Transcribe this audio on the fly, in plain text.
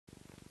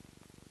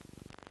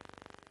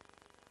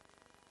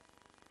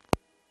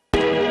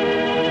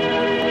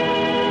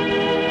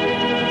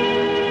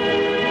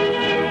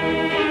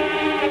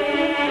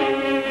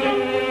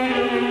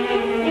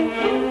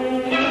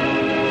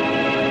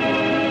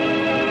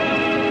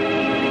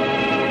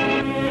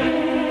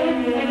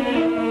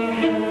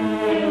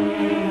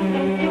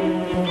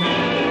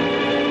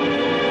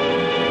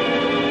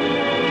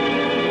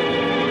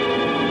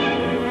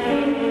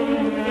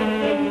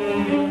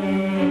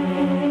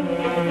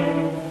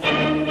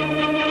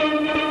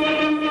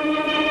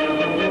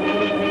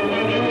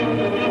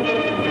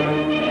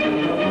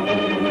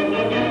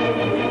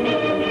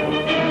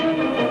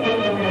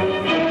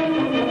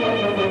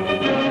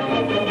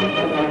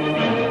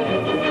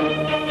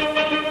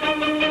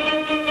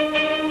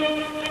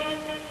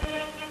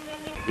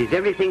Is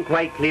everything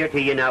quite clear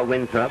to you now,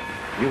 Winthrop?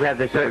 You have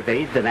the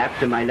surveys, the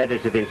maps, and my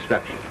letters of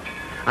instruction.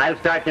 I'll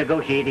start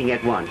negotiating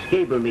at once.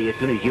 Cable me as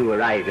soon as you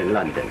arrive in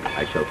London.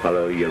 I shall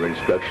follow your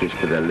instructions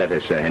to the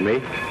letter, Sir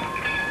Henry.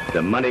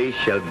 The money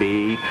shall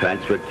be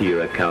transferred to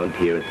your account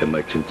here at the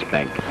Merchant's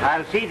Bank.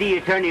 I'll see the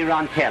attorney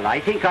Rontel. I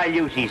think I'll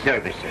use his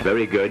services.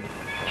 Very good.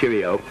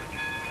 Cheerio.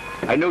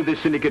 I know the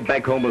syndicate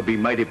back home will be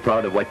mighty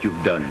proud of what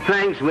you've done.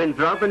 Thanks,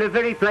 Winthrop, and a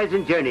very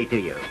pleasant journey to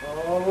you.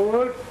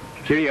 Forward.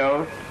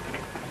 Cheerio.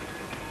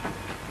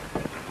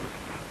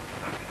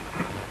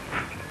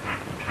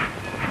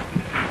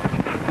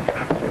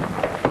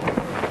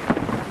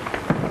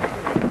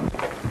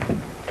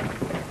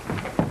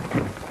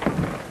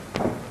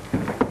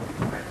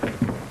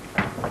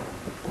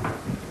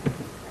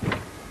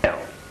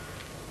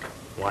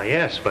 Why,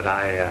 yes, but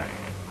I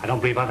don't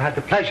believe I've had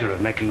the pleasure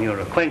of making your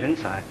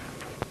acquaintance.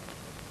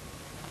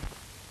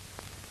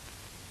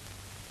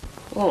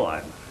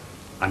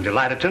 I'm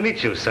delighted to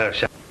meet you, Sir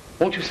Sheffield.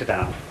 Won't you sit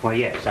down? Why,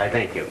 yes, I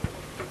thank you.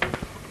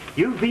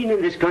 You've been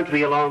in this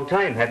country a long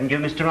time, haven't you,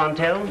 Mr.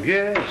 Rontel?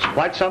 Yes,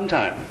 quite some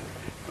time.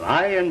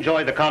 I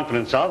enjoy the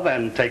confidence of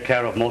and take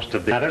care of most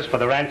of the matters for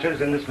the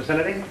ranchers in this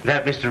vicinity.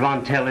 That, Mr.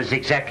 Rontel, is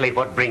exactly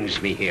what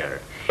brings me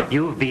here.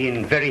 You've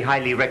been very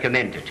highly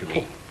recommended to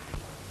me.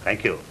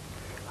 Thank you.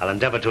 I'll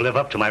endeavor to live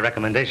up to my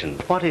recommendation.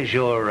 What is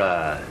your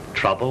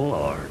trouble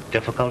or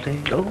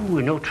difficulty? Oh,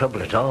 no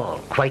trouble at all.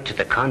 Quite to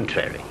the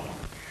contrary.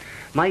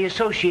 My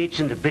associates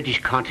in the British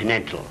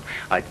Continental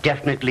are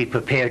definitely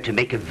prepared to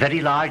make a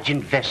very large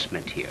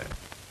investment here.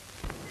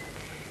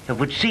 It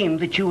would seem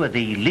that you are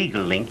the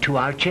legal link to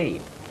our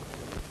chain.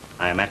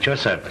 I am at your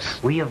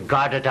service. We have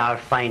guarded our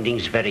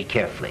findings very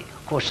carefully.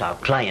 Of course, our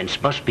clients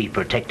must be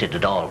protected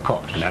at all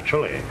costs.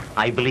 Naturally.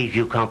 I believe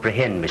you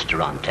comprehend, Mr.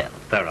 Rontel.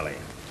 Thoroughly.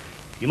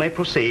 You may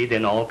proceed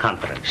in all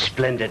confidence.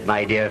 Splendid,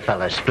 my dear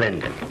fellow,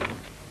 splendid.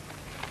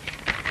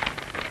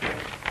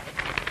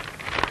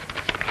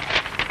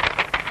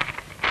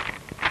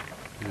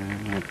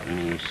 Let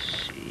me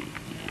see.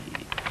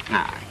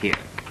 Here.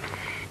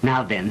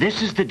 Now then,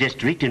 this is the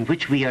district in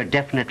which we are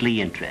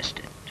definitely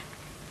interested.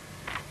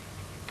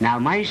 Now,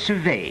 my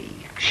survey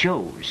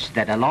shows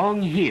that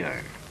along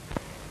here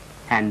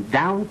and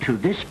down to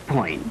this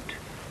point,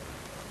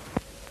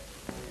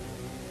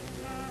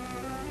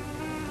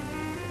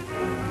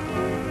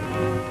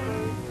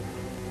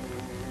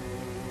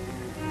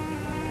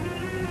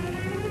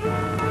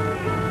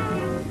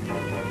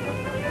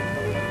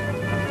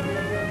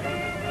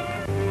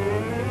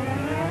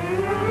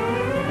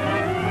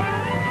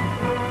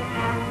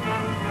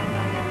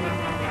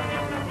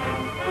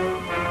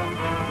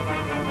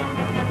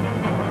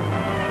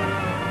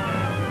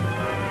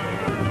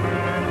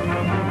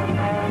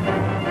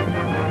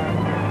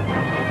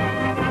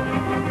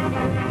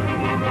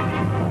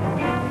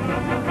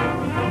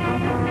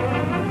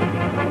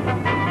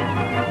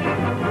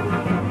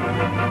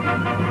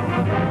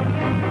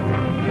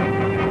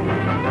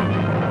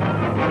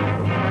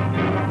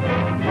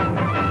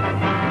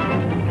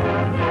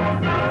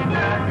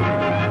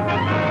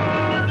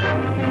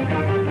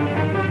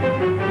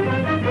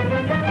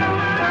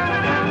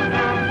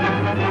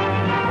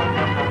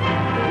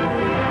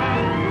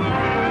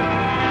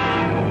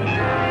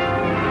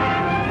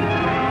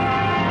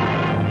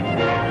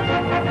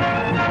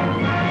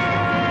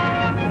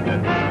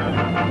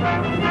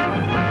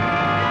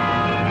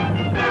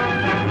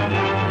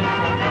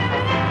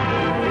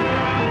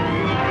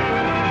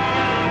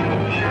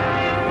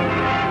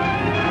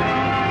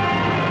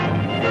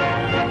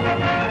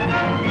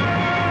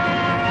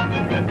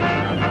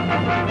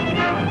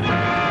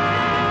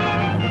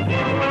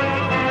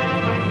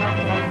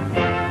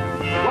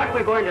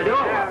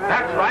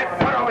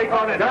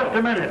 Just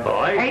a minute,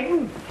 boy.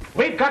 Hayden,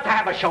 we've got to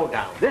have a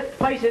showdown. This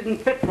place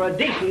isn't fit for a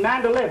decent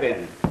man to live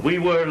in. We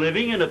were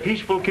living in a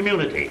peaceful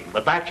community,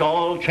 but that's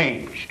all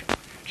changed.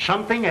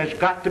 Something has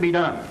got to be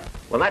done.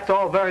 Well, that's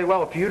all very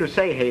well for you to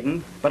say,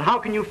 Hayden, but how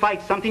can you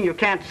fight something you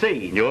can't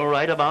see? You're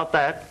right about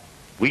that.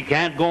 We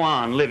can't go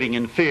on living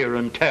in fear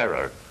and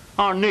terror.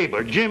 Our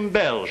neighbor, Jim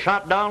Bell,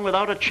 shot down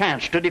without a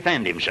chance to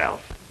defend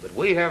himself. But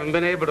we haven't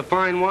been able to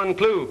find one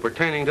clue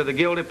pertaining to the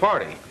guilty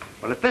party.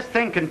 Well, if this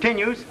thing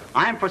continues,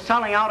 I'm for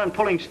selling out and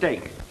pulling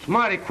stake. It's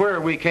mighty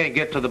queer we can't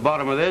get to the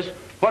bottom of this.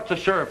 What's the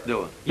sheriff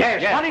doing?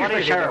 Yes, what is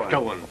the sheriff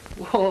doing?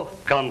 Oh,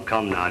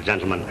 come now,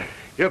 gentlemen.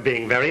 You're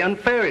being very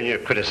unfair in your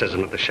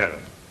criticism of the sheriff,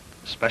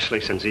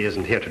 especially since he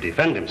isn't here to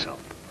defend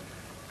himself.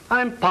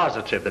 I'm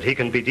positive that he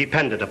can be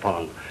depended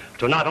upon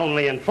to not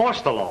only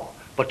enforce the law,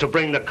 but to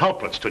bring the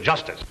culprits to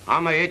justice.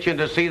 I'm itching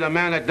to see the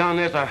man that done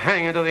this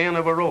hanging to the end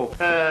of a rope.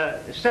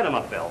 Set him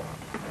up, Bill.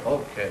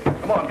 Okay.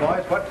 Come on,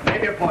 boys.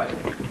 Name your point.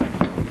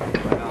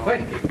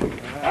 Quick.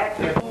 That's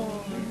it.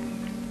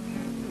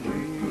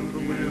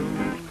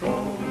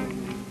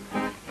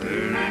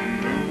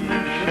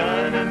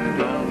 Shining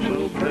down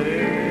so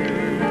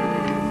clear,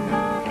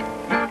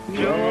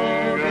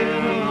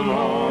 jogging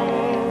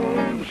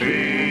along,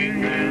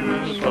 singing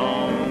a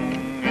song,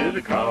 is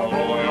a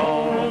cowboy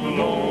on a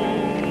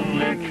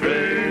lonely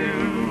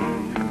trail.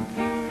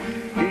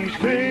 He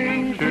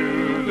sings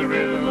to the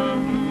rhythm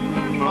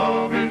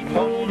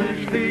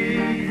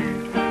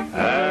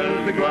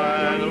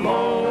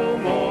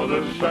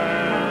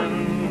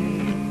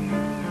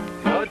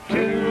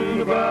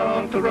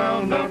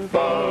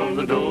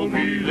will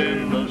heal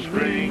in the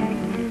spring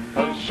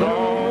a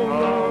song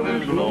of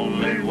his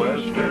lonely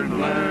western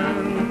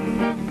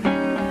land.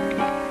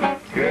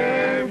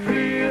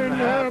 Carefree and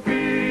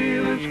happy,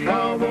 this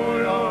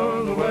cowboy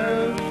of the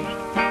west,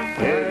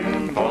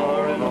 heading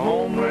for the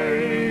home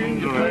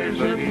range, the place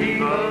that he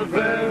loves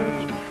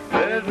best.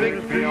 There's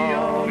victory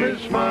on his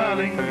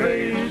smiling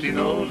face, he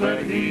knows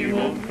that he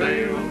won't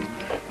fail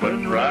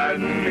when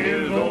riding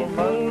his old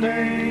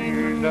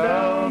pony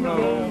down the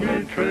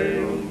lonely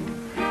trail.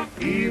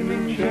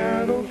 Evening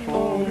shadows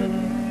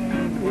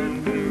falling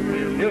with the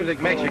real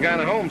Music makes you kind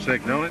of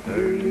homesick, don't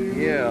it?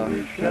 Yeah.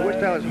 I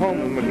wished I was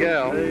home with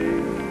Miguel.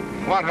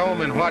 What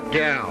home and what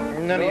gal?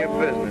 None of your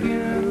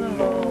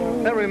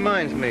business. That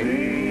reminds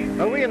me.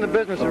 Are we in the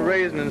business of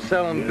raising and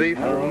selling beef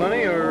for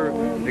money or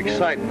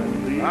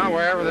excitement? Ah,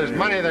 wherever there's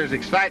money, there's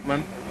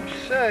excitement.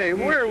 Say,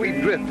 where are we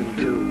drifting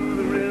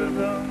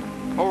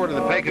to? Over to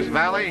the Pecos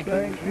Valley?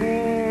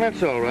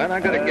 That's all right. I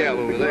got a gal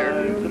over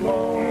there.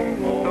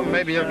 Well,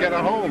 maybe you'll get a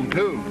home,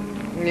 too.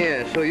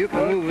 Yeah, so you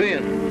can move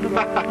in.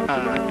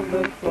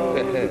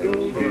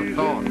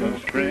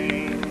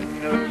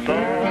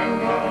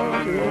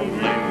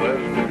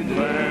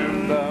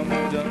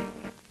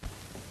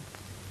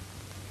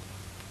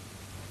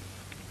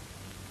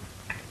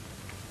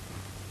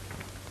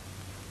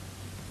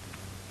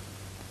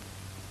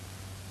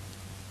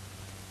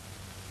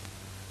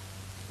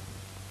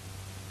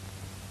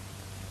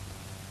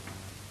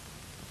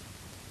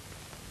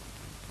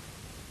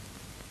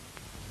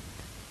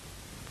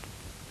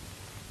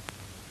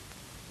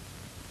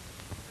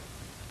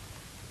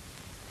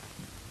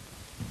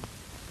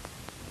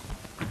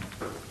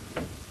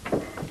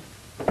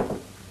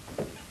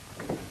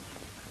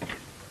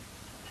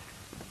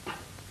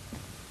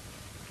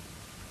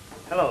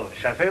 Hello,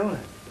 Sheffield.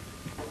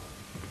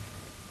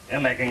 You're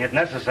making it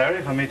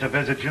necessary for me to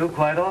visit you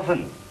quite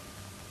often.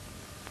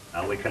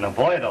 Now, we can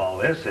avoid all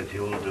this if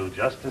you'll do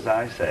just as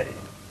I say.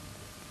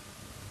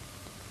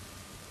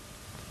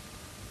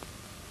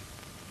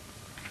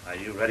 Are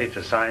you ready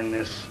to sign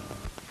this?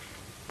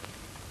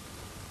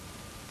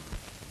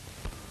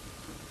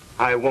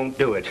 I won't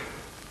do it.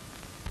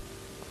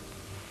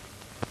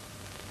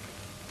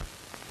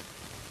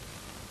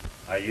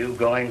 Are you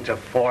going to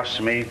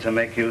force me to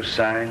make you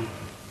sign?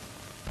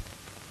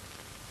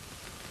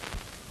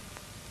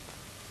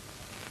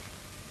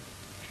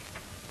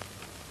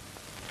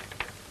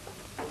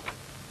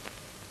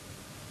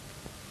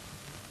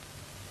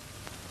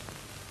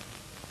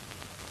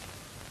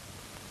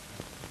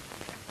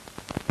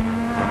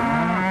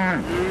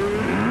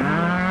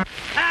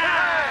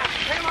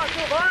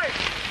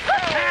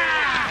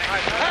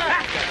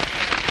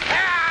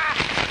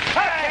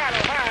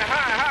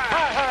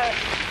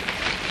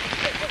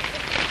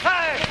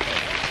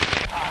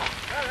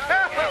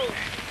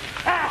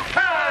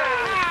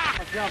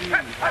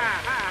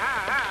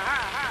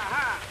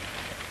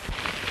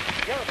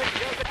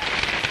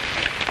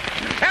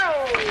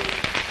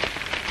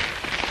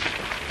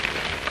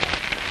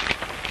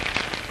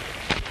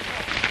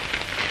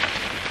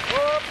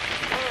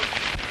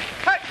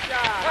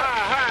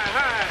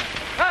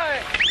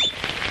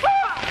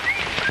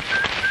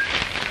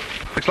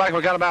 Looks like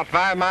we got about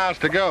 5 miles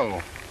to go.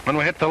 When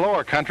we hit the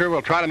lower country,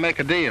 we'll try to make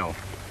a deal.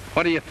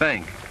 What do you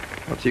think?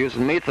 What's the use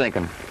in me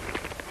thinking?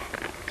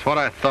 That's what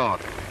I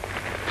thought.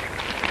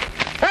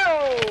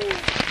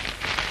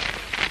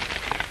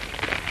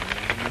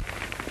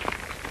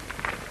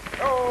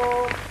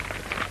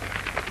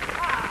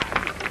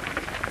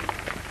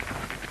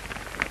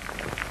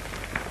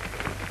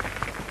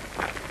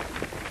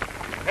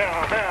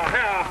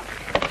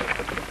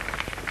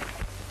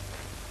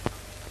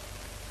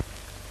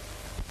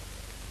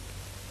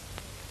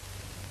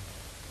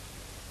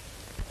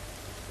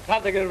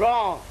 Something is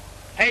wrong.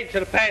 Hayden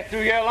should have passed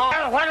through here long.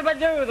 Well, what do we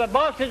do? The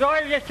boss's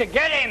ordered us to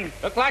get him.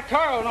 Looks like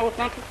Carl knows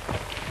something.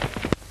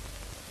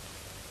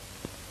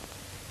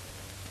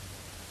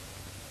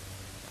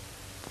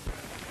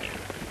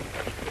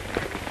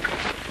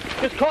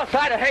 Just caught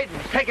sight of Hayden.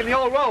 He's taking the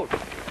old road.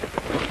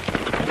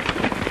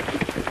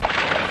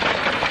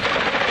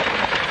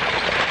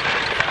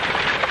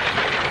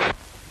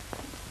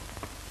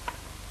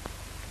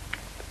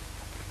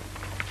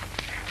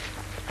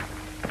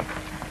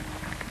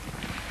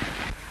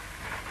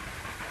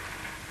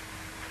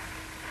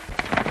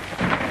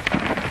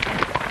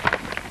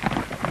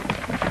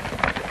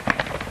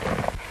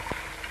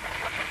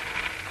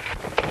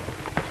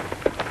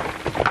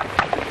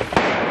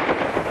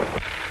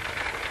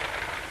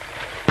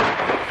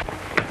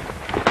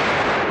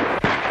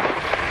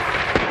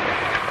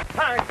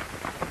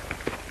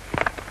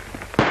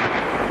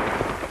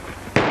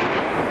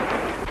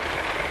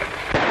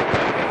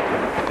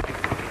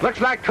 Looks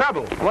like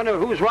trouble. Wonder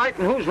who's right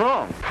and who's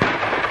wrong.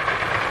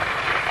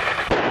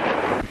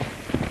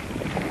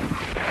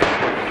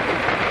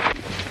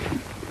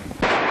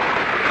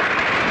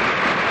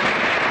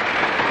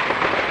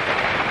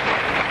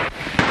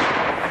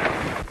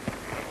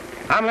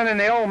 I'm lending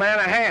the old man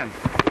a hand.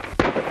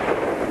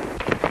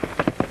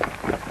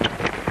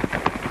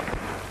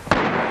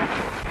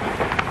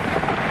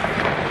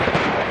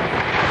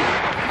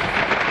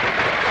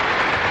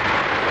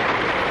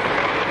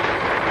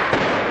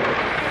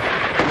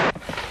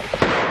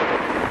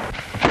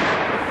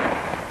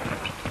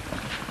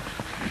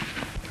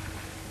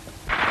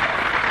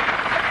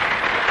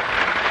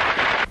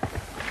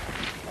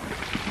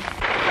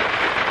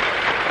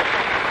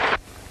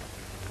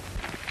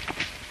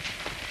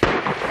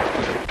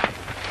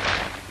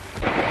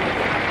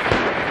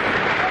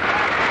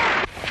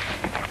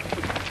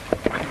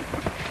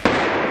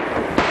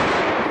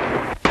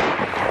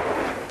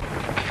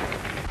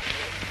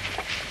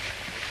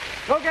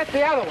 get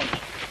the other one.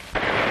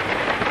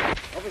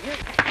 Over here.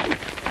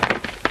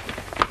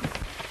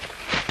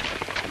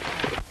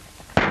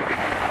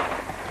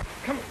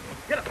 Come on,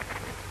 get up.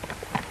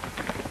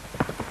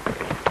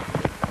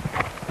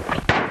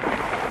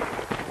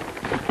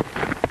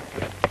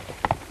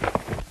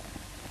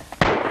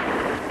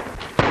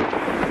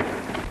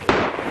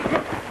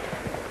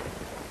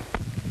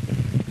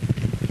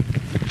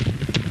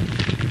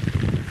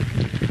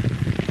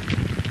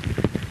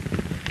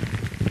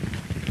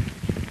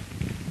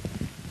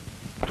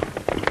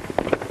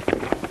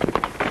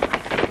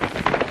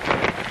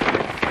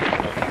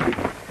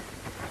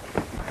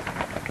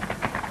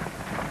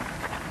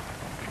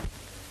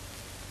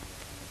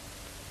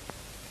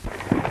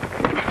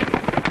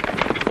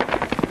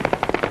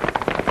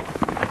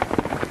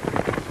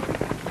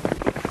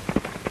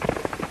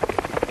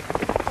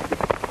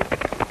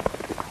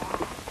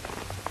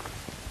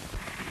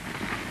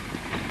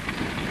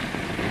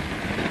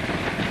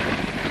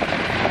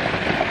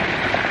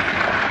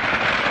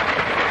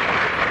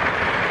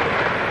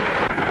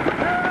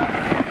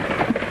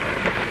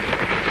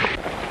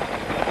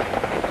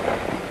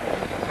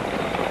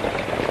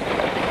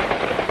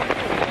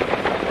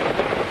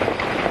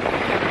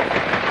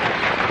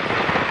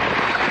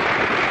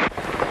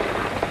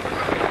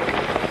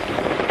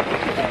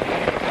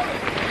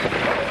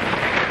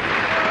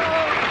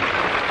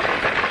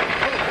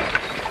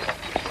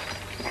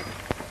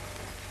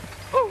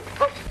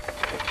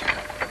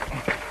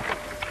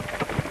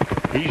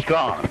 He's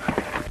gone.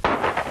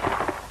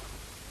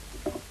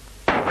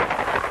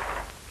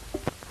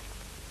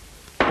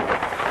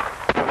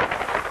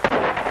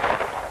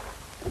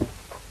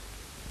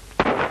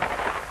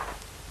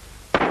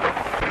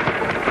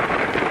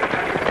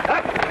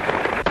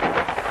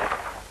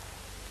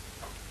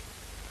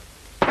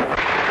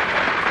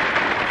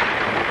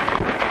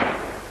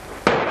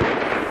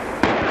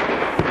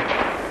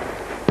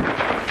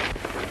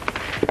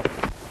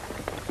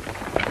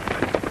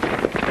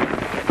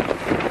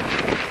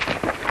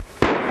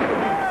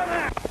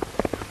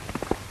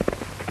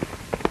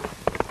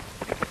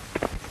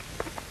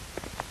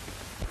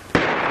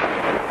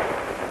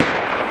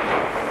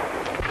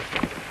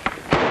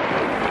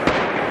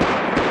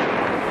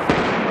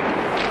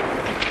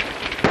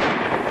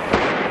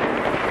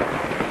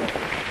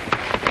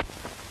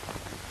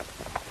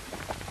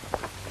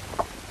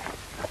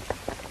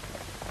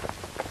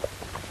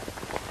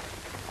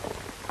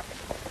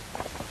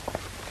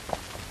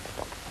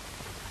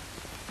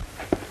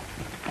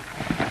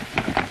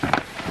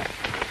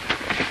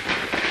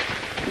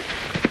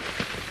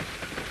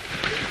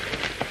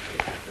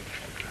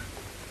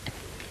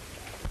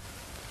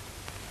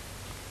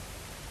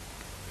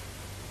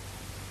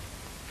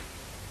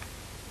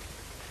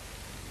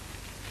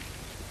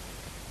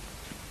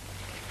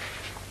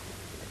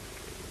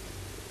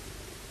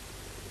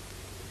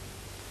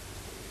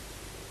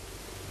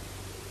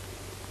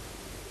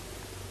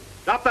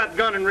 Drop that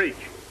gun and reach.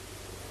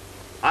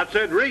 I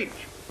said reach.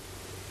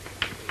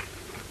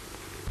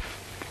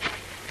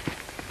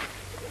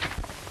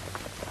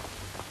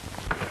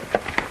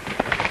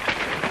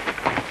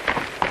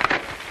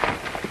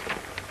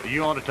 Do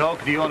you want to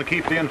talk, or do you want to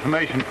keep the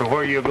information for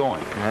where you're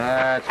going?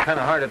 It's kind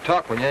of hard to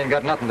talk when you ain't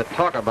got nothing to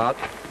talk about.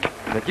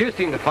 But you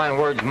seem to find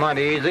words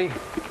mighty easy.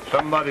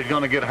 Somebody's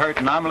going to get hurt,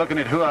 and I'm looking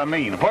at who I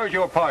mean. Where's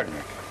your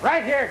partner?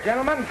 Right here,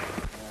 gentlemen.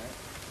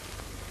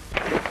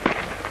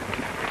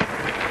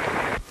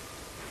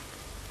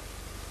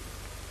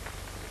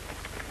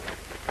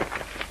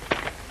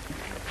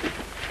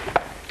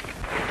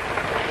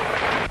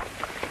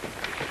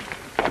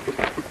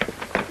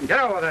 Get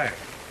over there.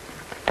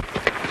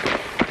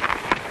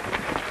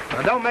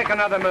 Now, don't make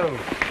another move.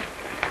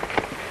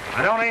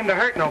 I don't aim to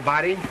hurt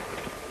nobody,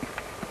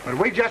 but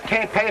we just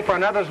can't pay for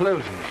another's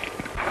losing.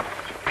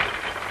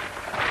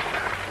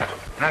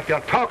 Now, if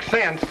you'll talk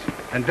sense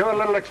and do a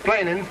little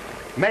explaining,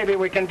 maybe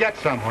we can get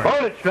somewhere.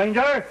 Hold it,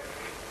 stranger.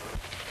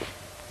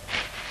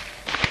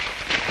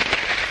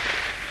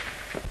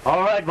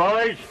 All right,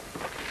 boys.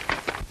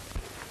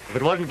 If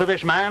it wasn't for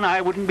this man, I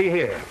wouldn't be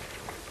here.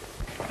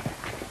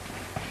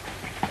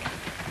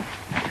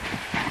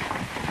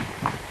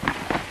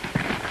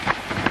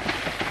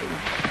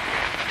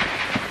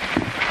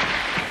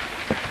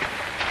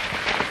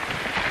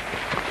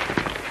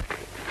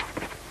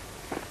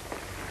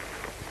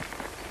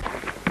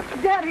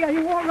 Daddy, are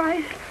you all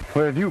right?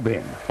 Where have you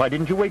been? Why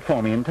didn't you wait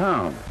for me in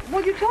town?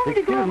 Well, you told me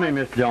to go. Excuse me,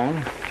 Miss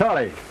Jones.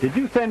 Charlie, did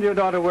you send your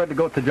daughter word to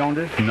go to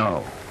Jones's?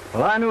 No.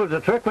 Well, I knew it was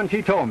a trick when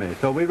she told me,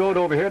 so we rode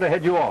over here to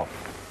head you off.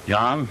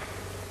 John,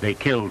 they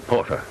killed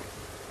Porter.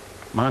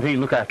 Monty,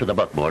 look after the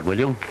buckboard, will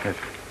you? Yes.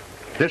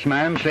 This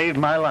man saved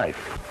my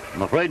life.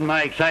 I'm afraid in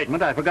my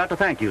excitement I forgot to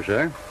thank you,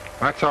 sir.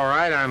 That's all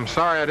right. I'm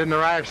sorry I didn't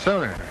arrive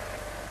sooner.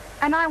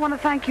 And I want to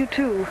thank you,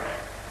 too.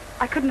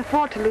 I couldn't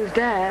afford to lose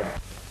Dad.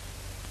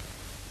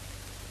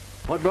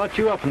 What brought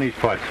you up in these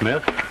parts,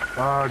 Smith?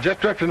 Just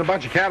drifting a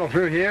bunch of cattle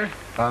through here.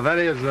 That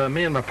is,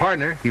 me and my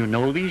partner. You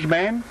know these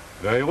men?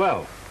 Very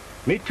well.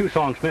 Meet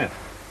Tucson Smith.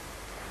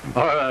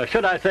 Or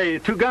should I say,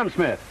 Two Gun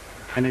Smith.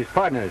 And his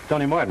partner,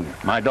 Stoney Martin.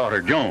 My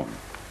daughter, Joan.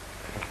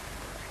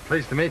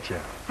 Pleased to meet you.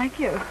 Thank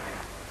you.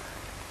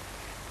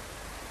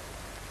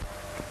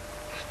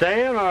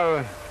 Staying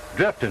or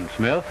drifting,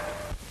 Smith?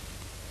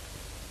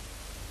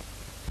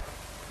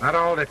 That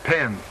all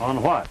depends.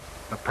 On what?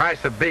 The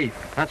price of beef.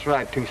 That's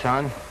right,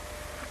 Tucson.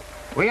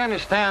 We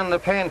understand they're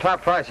paying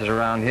top prices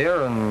around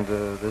here, and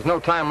there's no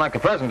time like the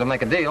present to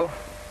make a deal.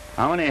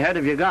 How many head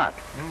have you got?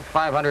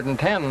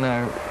 510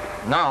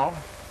 now.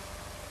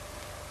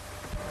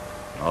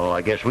 Oh,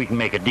 I guess we can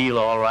make a deal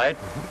all right.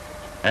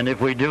 And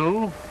if we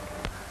do,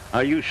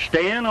 are you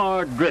staying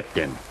or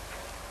drifting?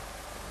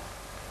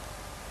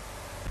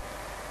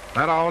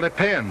 That all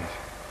depends.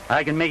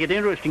 I can make it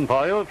interesting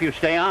for you if you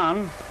stay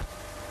on.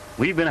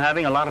 We've been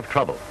having a lot of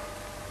trouble.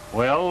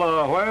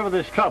 Well, wherever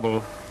there's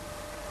trouble,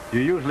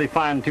 you usually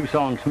find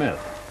Tucson Smith.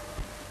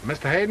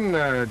 Mr.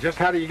 Hayden, just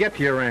how do you get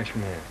to your ranch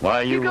from here?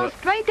 Why, You go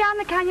straight down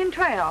the canyon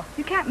trail.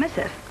 You can't miss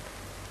it.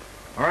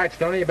 All right,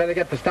 Stoney, you better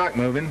get the stock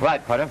moving.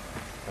 Right, Potter.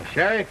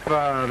 Sheriff,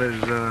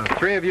 there's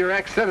 3 of your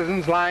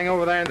ex-citizens lying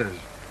over there.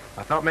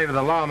 I thought maybe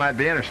the law might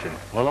be interested.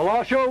 Well, the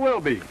law sure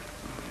will be.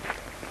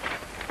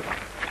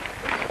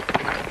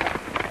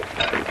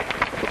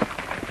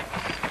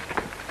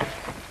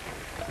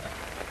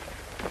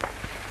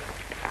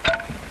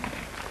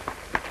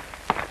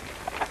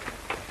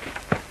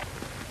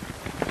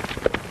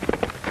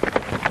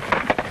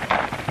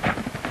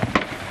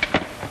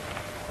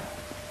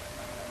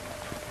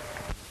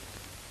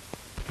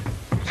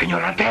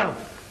 Señor Rontel,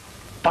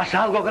 pasa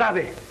algo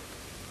grave.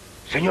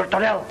 Señor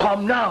Torell,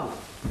 come now.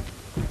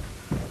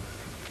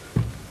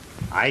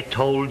 I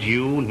told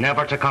you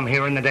never to come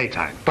here in the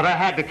daytime. But I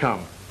had to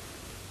come.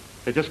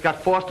 They just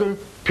got Foster,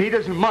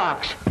 Peters, and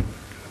Marks.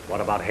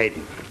 What about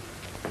Hayden?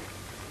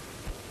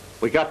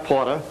 We got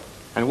Porter,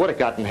 and would have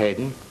gotten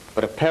Hayden,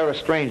 but a pair of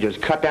strangers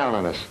cut down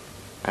on us.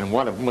 And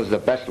one of them was the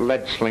best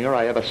lead slinger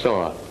I ever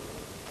saw.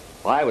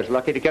 Well, I was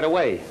lucky to get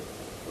away.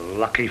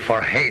 Lucky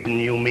for Hayden,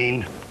 you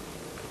mean?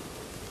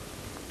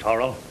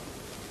 Toro,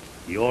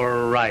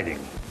 you're riding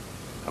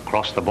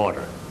across the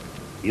border.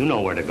 You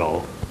know where to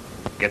go.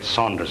 Get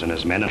Saunders and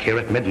his men here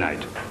at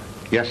midnight.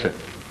 Yes, sir.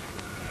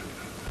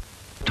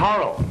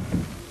 Toro!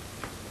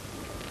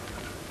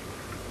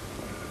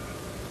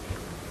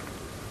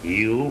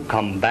 You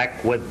come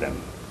back with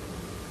them.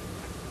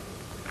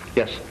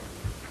 Yes, sir.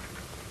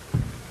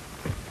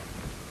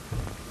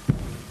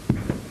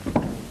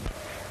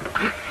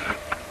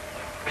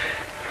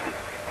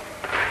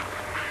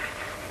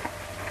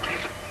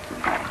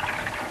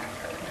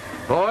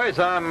 Boys,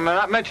 I'm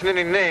not mentioning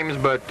any names,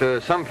 but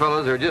some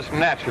fellas are just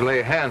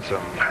naturally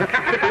handsome.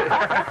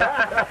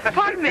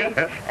 Pardon me.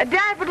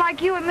 Dad would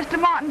like you and Mr.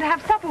 Martin to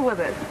have supper with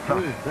us.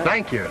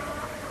 Thank you.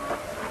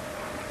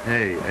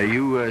 Hey, are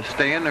you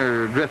staying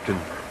or drifting?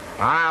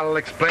 I'll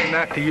explain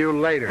that to you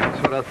later.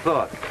 That's what I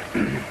thought.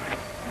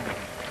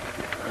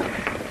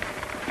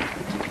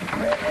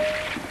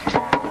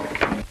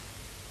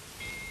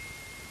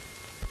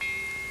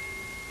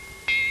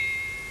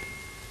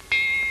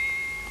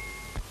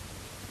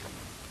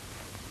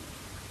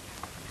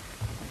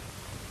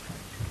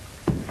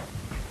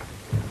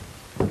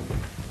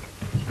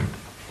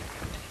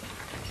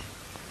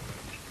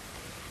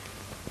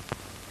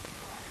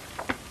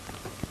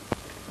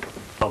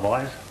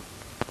 Boys.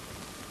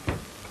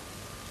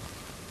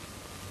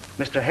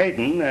 Mr.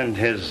 Hayden and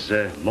his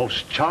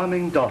most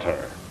charming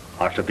daughter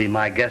are to be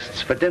my guests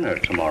for dinner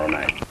tomorrow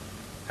night.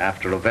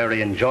 After a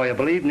very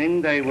enjoyable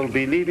evening, they will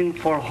be leaving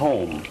for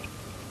home.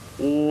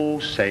 Oh,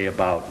 say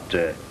about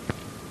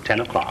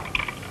 10 o'clock.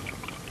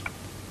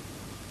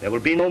 There will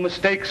be no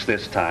mistakes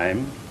this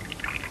time.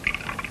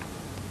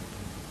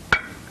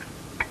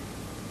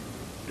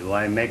 Do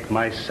I make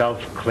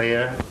myself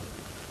clear?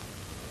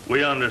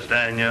 We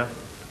understand you.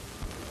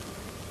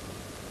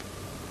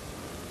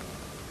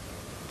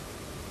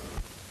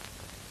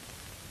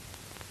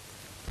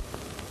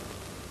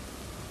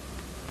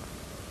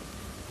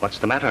 What's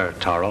the matter,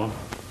 Taro?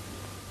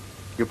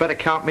 You better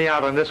count me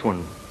out on this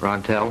one,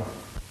 Rontel.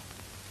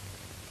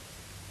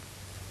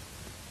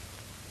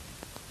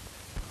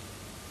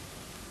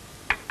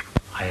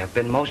 I have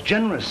been most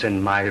generous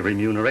in my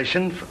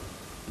remuneration.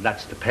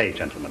 That's the pay,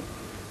 gentlemen,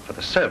 for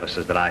the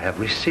services that I have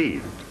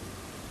received.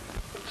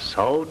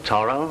 So,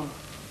 Toro,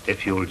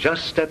 if you'll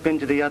just step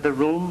into the other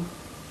room,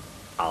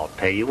 I'll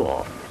pay you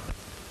off.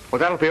 Well,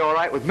 that'll be all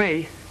right with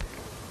me.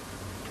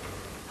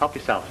 Help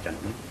yourselves,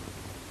 gentlemen.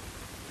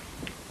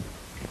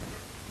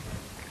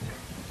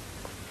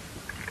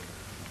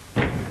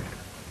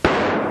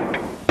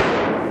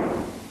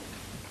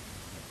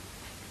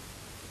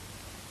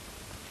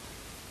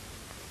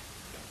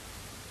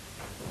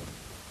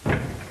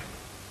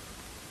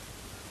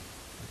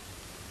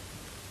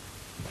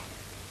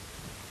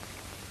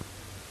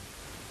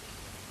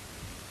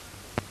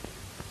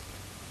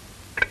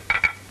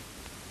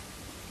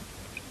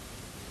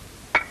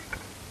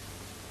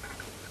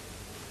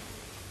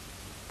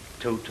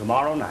 To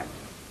tomorrow night.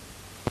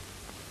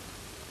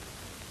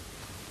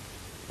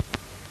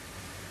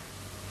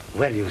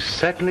 Well, you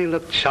certainly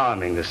look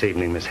charming this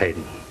evening, Miss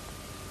Hayden.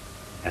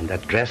 And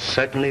that dress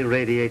certainly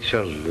radiates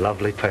your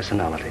lovely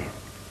personality.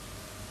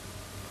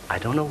 I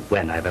don't know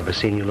when I've ever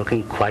seen you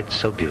looking quite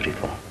so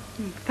beautiful.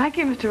 Thank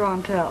you, Mr.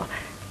 Rontel.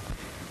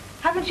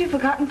 Haven't you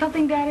forgotten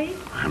something, Daddy?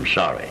 I'm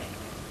sorry.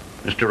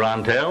 Mr.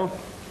 Rontel,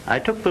 I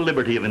took the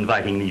liberty of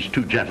inviting these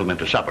two gentlemen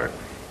to supper,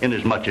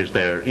 inasmuch as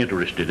they're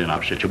interested in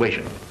our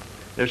situation.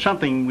 There's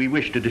something we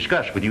wish to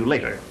discuss with you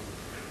later.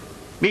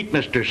 Meet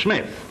Mr.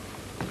 Smith.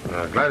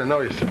 Glad to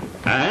know you, sir.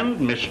 And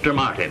Mr.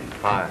 Martin.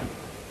 Hi.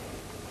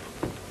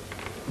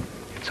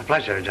 It's a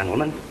pleasure,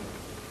 gentlemen.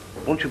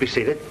 Won't you be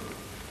seated?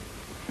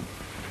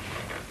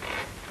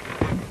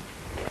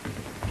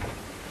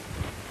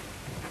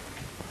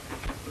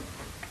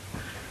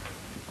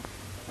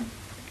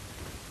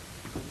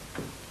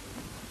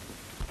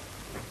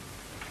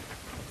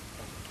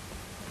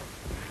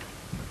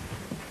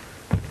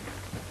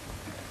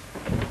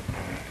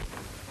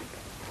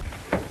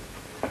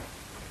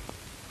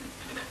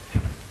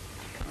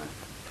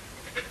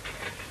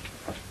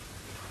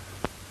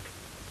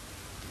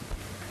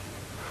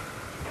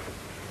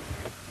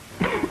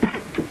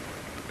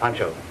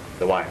 Pancho,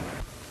 the wine.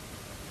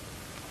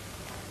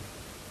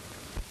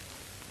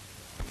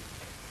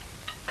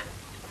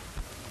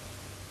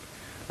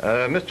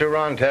 Mr.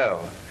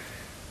 Rontel,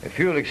 if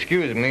you'll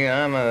excuse me,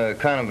 I'm a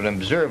kind of an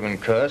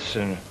observant cuss,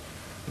 and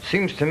it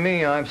seems to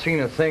me I've seen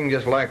a thing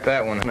just like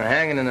that one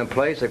hanging in a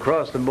place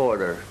across the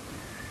border.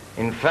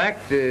 In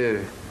fact,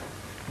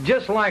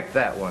 just like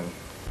that one.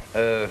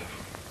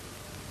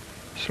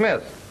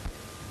 Smith,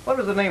 what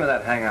was the name of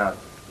that hangout?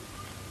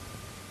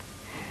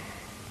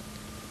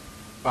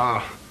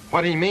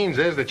 What he means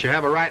is that you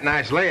have a right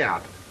nice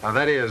layout.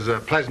 That is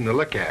pleasant to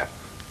look at.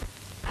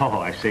 Oh,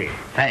 I see.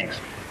 Thanks.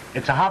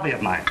 It's a hobby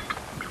of mine.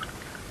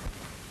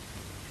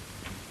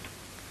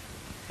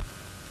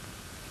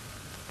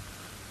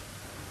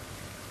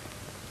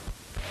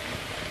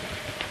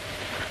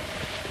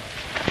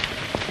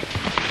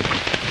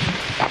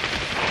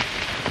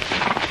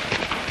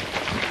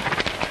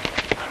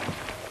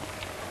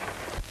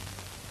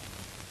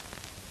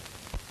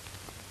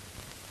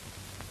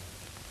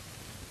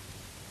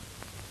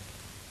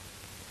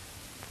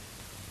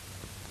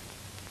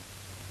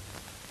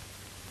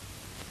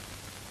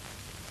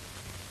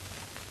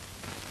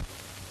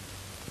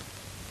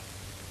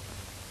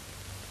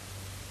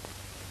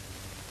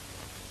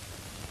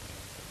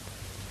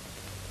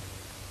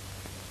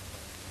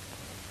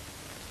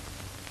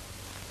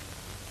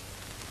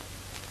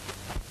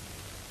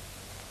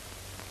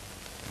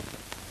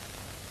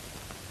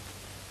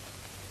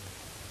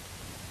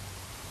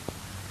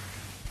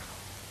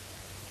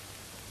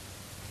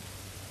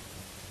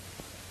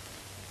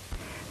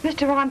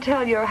 Mr.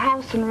 Rontel, your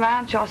house and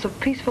ranch are so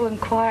peaceful and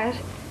quiet.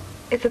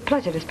 It's a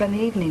pleasure to spend the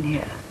evening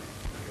here.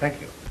 Thank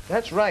you.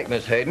 That's right,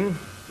 Miss Hayden.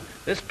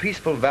 This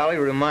peaceful valley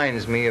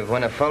reminds me of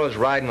when a fellow's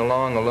riding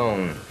along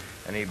alone,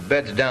 and he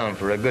beds down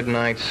for a good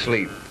night's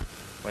sleep,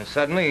 when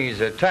suddenly he's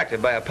attacked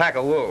by a pack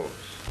of wolves.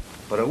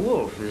 But a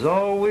wolf is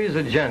always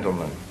a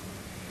gentleman.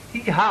 He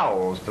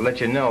howls to let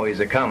you know he's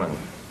a-coming.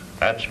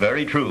 That's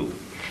very true.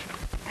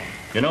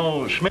 You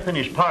know, Smith and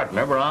his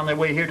partner were on their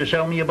way here to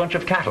sell me a bunch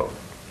of cattle.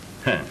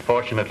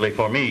 Fortunately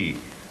for me,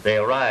 they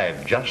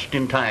arrived just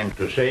in time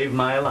to save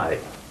my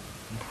life.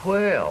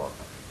 Well,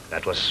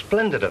 that was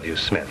splendid of you,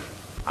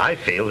 Smith. I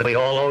feel that we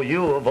all owe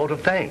you a vote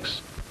of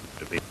thanks.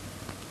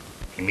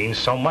 He means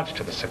so much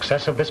to the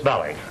success of this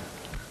valley.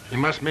 He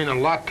must mean a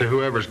lot to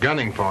whoever's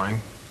gunning for him.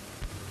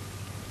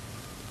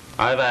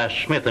 I've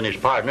asked Smith and his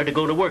partner to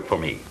go to work for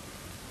me.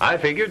 I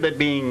figured that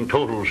being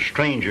total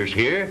strangers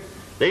here,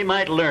 they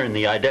might learn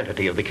the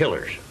identity of the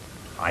killers.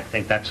 I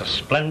think that's a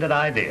splendid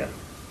idea.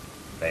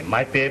 They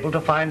might be able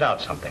to find out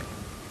something.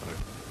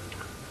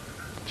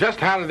 Just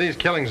how did these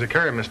killings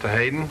occur, Mr.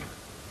 Hayden?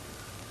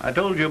 I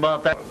told you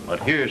about that,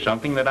 but here's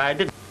something that I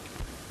didn't.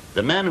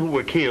 The men who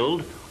were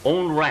killed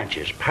owned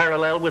ranches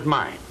parallel with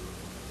mine.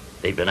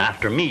 They've been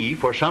after me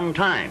for some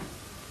time.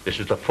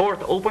 This is the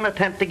fourth open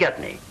attempt to get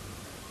me.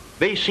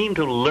 They seem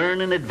to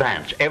learn in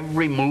advance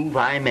every move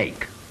I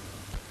make.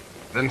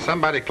 Then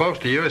somebody close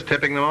to you is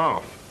tipping them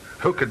off.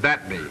 Who could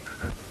that be?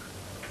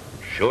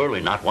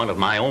 Surely not one of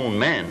my own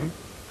men.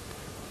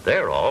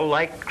 They're all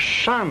like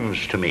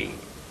sons to me.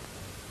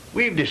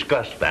 We've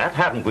discussed that,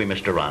 haven't we,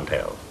 Mr.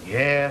 Rontel?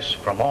 Yes,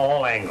 from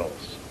all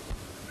angles.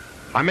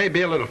 I may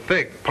be a little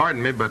thick,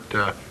 pardon me,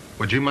 but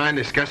would you mind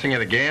discussing it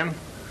again?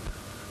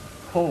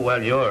 Oh,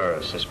 well,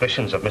 your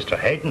suspicions of Mr.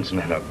 Hayden's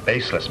men are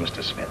baseless,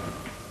 Mr. Smith.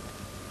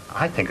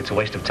 I think it's a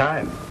waste of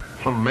time.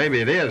 Well, maybe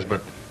it is,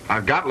 but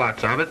I've got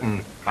lots of it,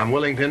 and I'm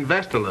willing to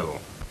invest a little.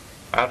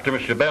 After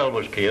Mr. Bell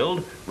was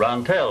killed,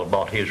 Rontel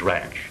bought his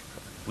ranch.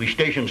 We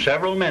stationed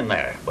several men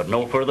there, but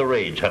no further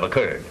raids have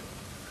occurred.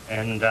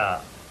 And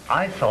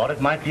I thought it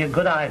might be a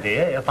good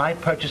idea if I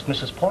purchased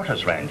Mrs.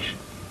 Porter's ranch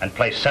and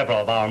placed several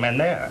of our men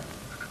there.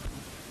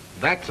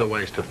 That's a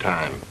waste of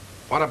time.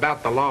 What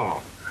about the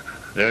law?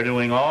 They're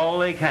doing all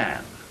they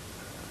can.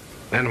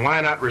 Then why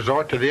not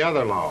resort to the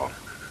other law?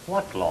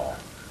 What law?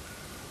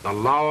 The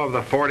law of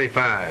the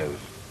 45's.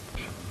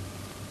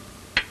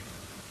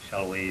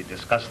 Shall we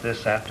discuss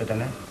this after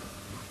dinner?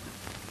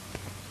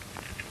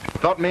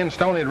 Thought me and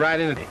Stoney'd ride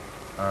in it.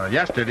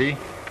 Yesterday,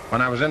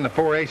 when I was in the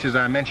 4 Aces,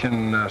 I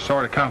mentioned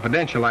sort of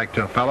confidential like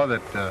to a fellow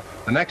that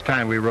the next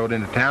time we rode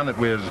into town that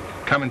we was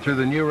coming through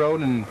the new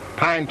road in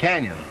Pine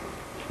Canyon.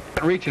 If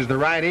it reaches the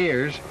right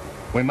ears,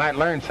 we might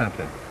learn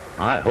something.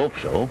 I hope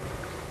so.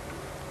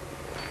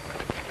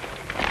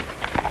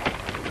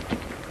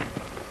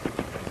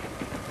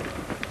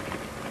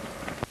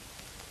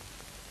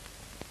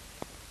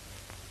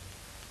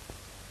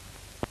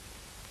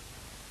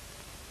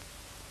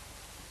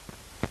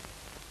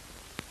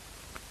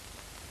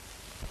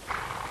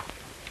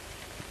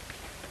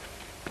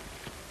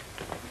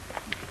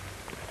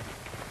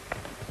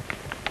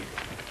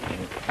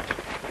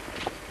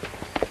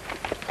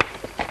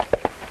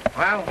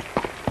 Well,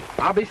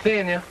 I'll be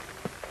seeing you.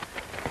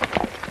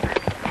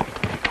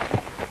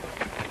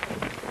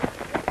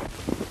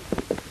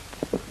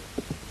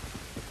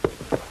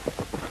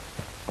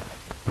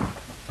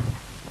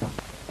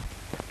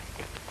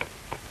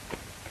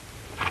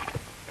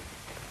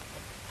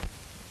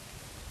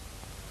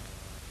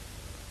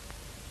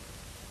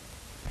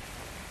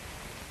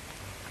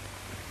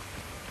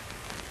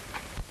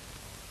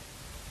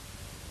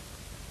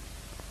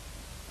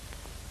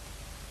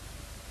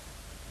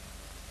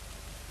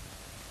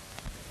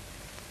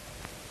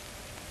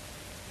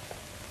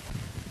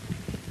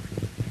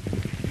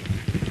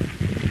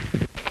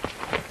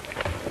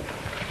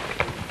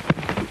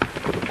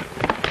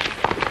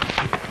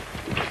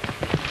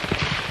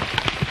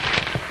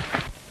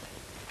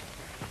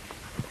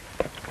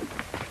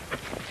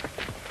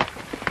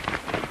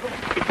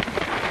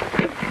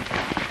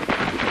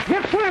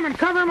 And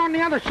cover him on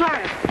the other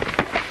side.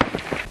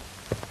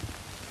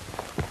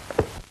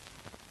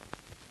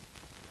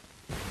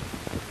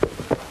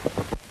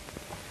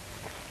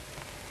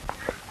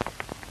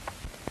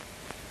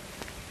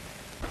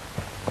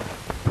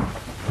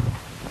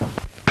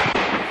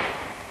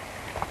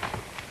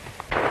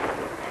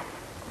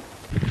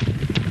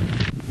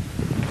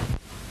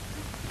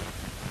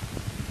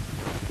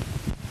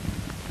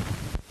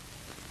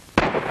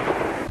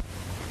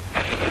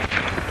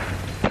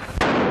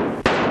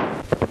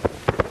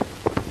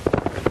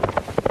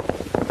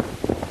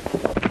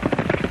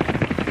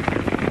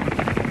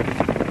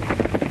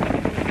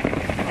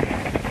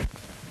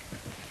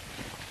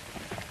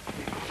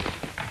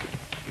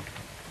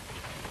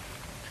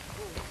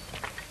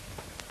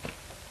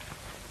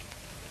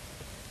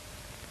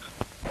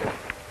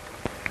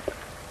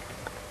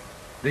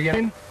 Do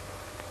you?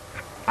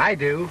 I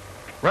do.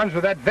 Runs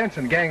with that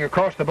Vincent gang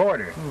across the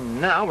border.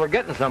 Now we're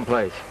getting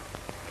someplace.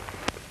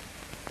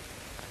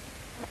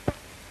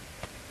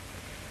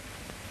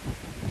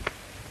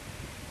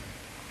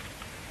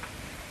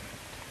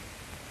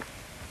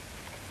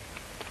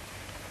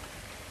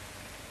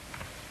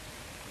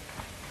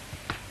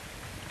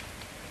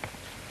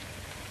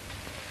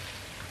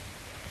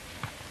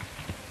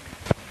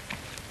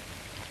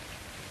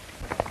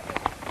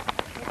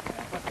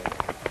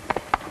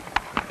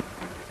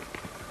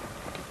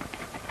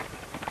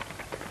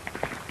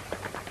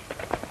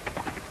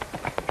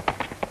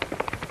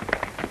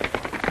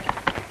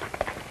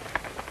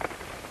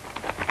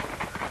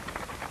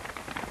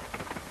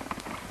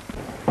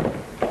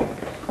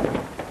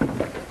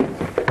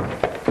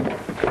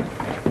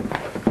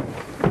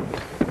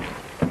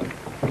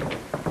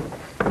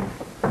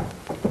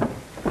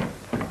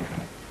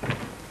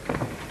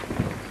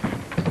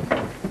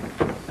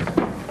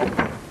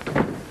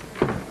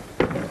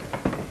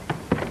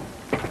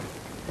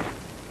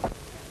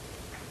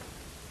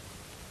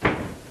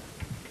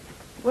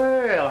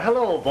 Well,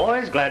 hello,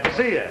 boys. Glad to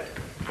see you.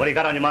 What do you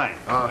got on your mind?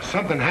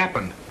 Something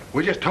happened.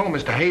 We just told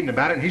Mr. Hayden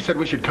about it, and he said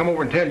we should come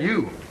over and tell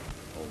you.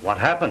 What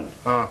happened?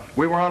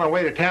 We were on our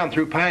way to town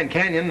through Pine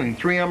Canyon, and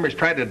 3 hombres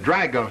tried to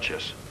dry gulch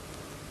us.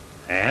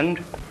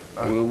 And?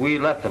 We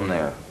left them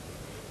there.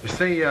 You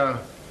see,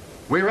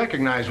 we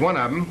recognized one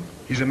of them.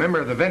 He's a member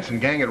of the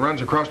Vincent gang that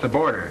runs across the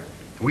border.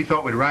 We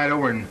thought we'd ride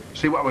over and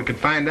see what we could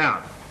find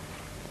out.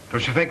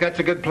 Don't you think that's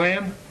a good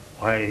plan?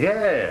 Why,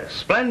 yes,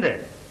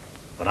 splendid.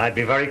 But I'd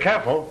be very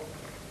careful.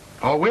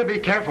 Oh, we'll be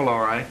careful, all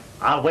right.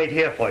 I'll wait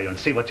here for you and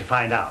see what you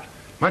find out.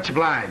 Much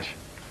obliged.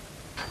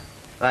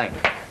 Thanks.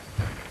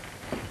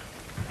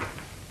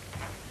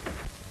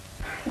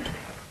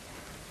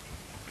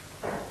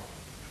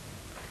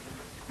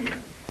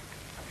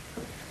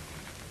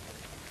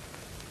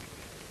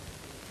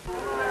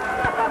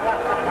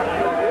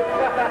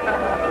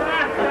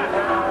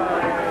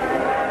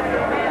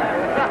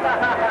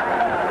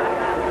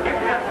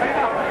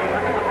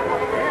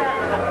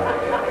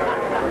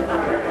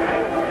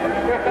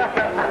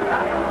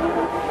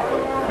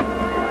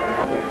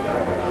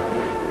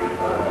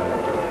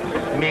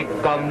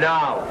 Come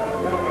now.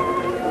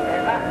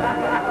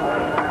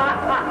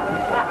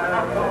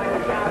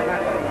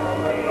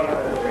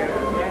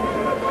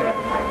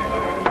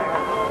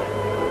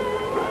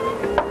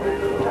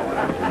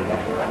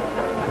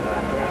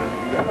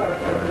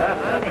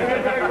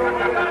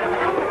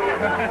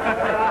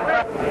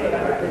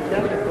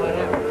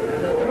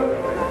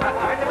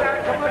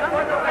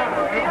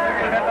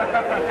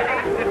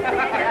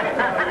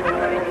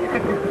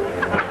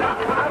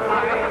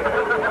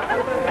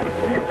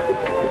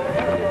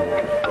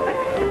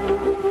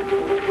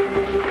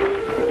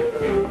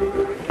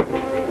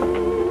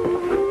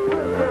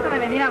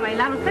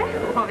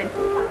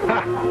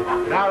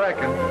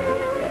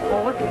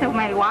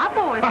 muy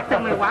guapo, es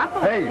muy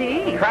guapo. Hey,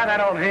 sí. try that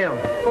on him.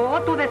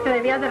 Oh, tú te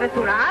debías de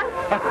restaurar.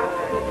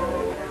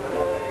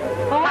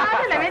 Oh,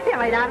 ándale, vete a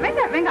bailar,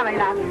 venga a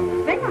bailar.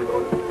 Venga.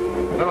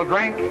 Little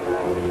drink.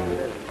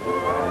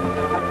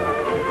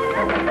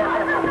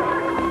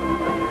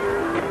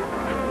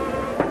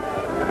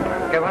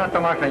 ¿Qué van a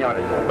tomar,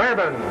 señores?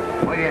 Bourbon.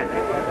 Muy bien.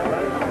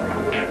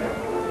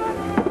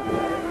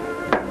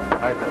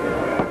 Ahí está.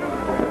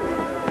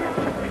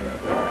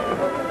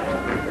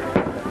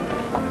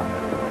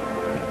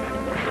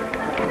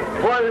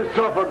 Pour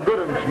yourself a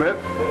good one, Smith.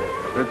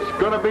 It's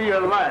gonna be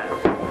your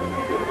last.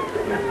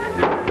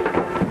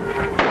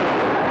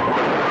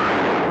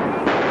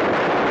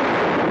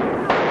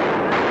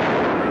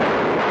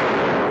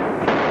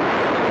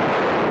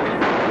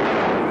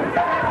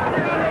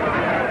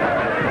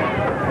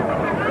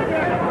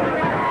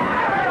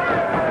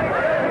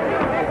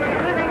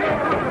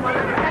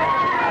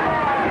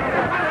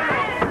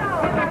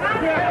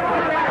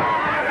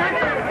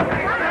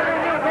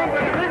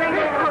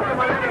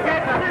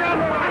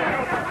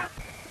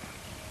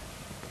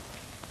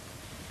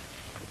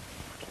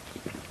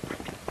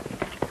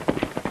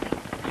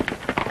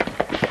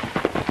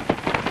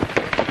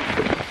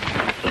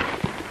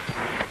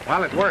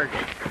 Well, it worked.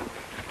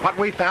 What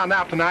we found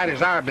out tonight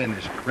is our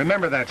business.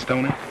 Remember that,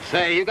 Stoney.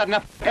 Say, you got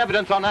enough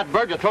evidence on that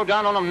bird to throw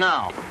down on him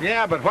now.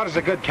 Yeah, but what is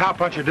a good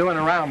cowpuncher doing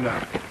around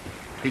them?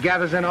 He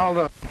gathers in all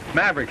the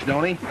mavericks,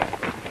 don't he?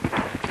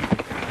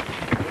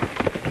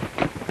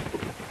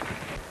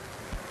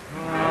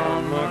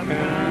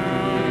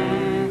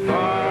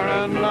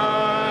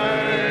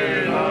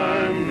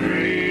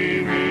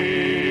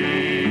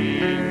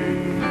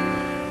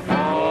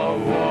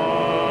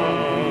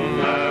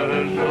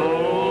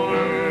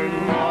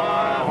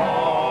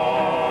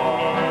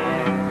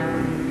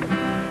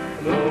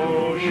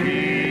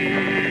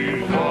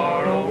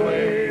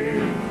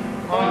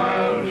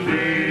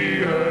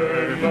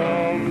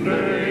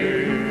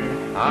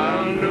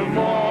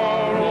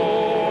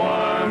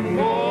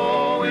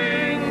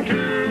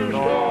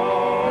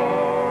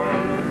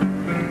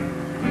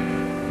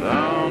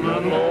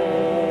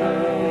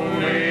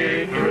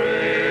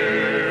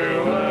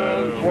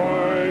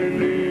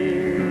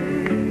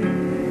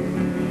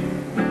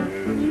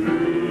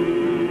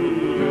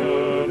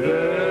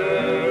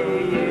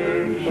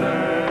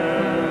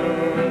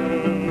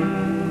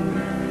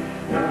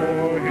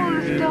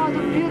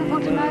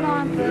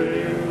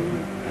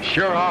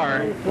 Sure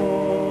are.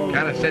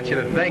 Kind of sets you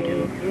to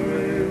thinking.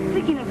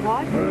 Thinking of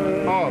what?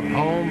 Oh, of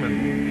home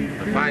and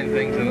the fine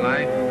things in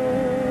life.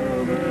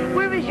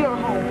 Where is your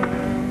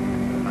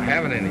home? I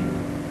haven't any.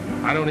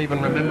 I don't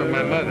even remember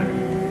my mother.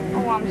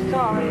 Oh, I'm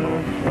sorry.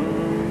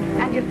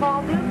 And your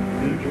father?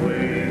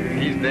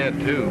 He's dead,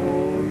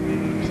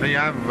 too. See,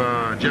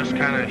 I've just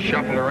kind of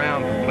shuffled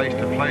around from place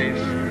to place,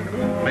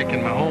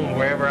 making my home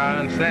wherever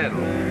I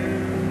unsaddle.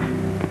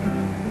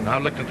 I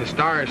looked at the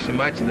stars so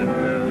much that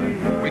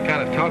we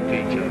kind of talked to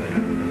each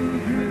other.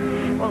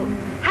 Well,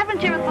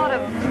 haven't you ever thought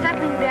of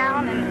settling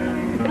down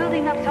and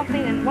building up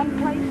something in one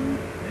place?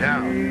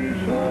 Yeah,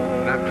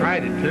 and I've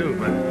tried it too,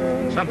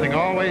 but something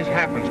always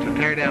happens to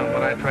tear down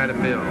what I try to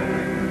build.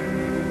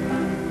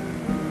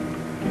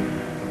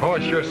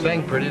 Boys sure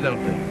sing pretty,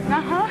 don't they?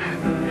 Uh-huh.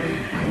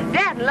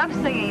 Dad loves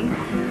singing.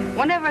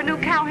 Whenever a new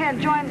cowhand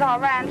joins our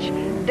ranch,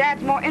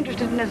 Dad's more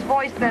interested in his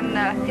voice than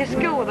his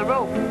skill with a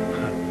rope.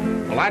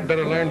 Well, I'd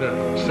better learn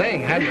to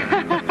sing, hadn't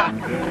I?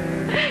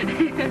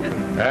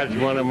 That's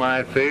one of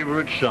my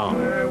favorite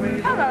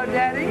songs. Hello,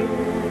 Daddy.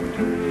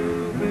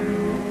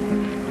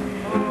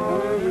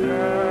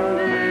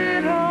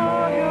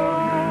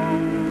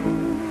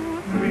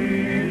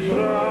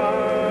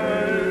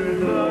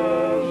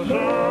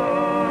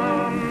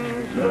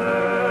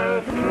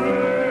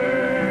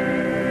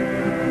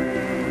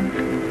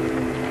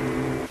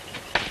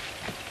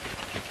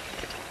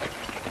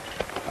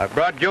 I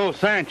brought Joe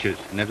Sanchez,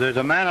 and if there's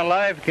a man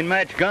alive who can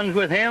match guns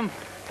with him,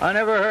 I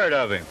never heard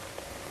of him.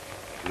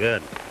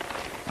 Good.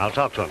 I'll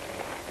talk to him.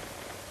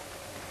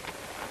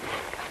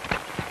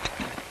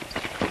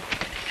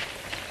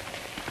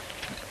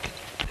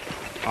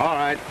 All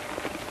right.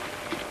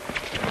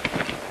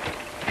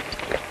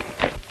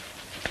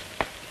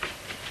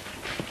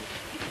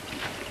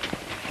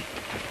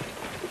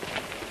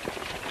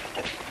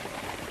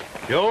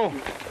 Joe,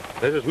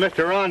 this is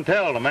Mr.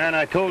 Rontel, the man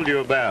I told you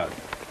about.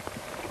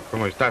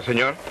 ¿Cómo está,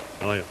 señor?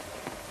 How are you?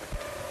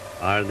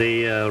 Are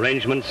the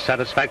arrangements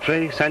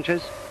satisfactory,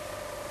 Sanchez?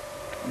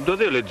 The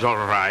deal is all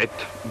right,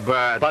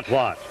 but... But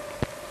what?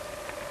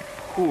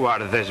 Who are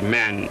these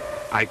men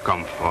I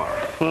come for?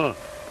 Huh.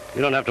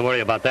 You don't have to worry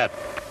about that.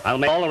 I'll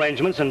make all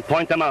arrangements and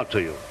point them out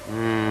to you.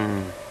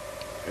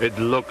 It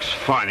looks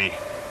funny.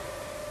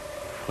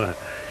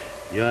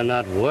 You're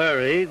not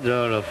worried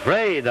or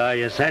afraid, are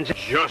you, Sanchez?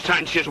 Joe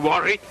Sanchez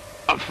worried?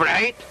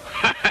 Afraid?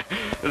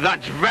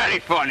 That's very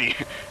funny.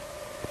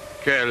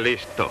 Que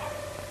listo.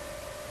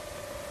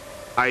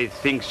 I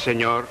think,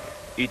 senor,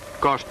 it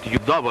cost you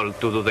double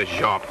to do the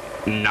job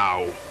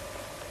now.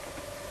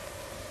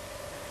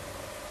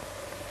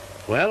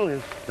 Well,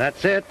 if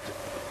that's it,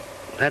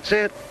 that's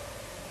it.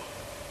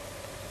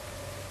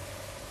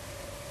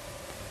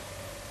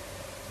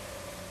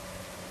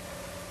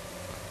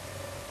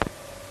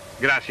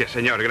 Gracias,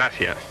 señor,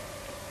 gracias.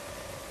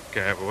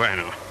 Qué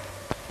bueno.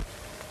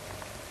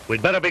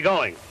 We'd better be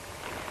going.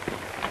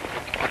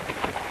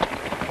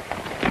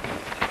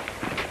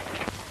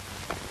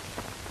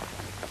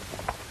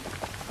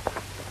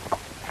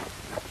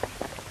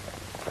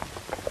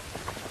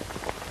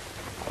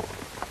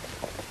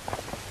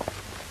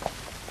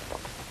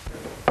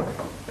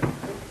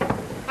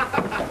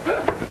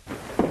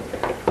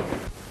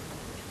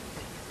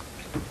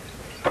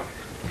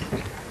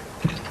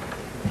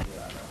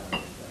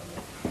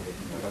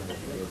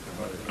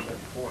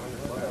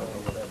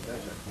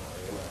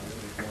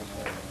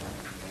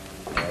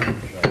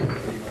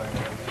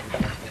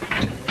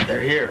 They're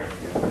here.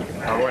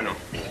 Ah, bueno.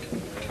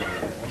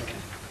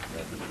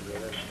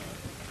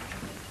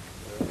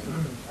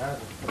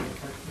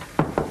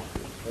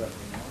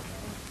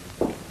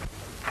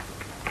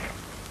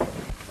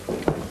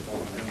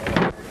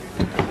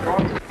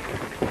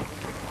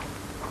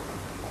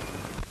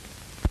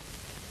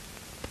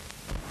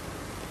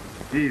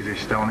 Easy,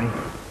 Stoney.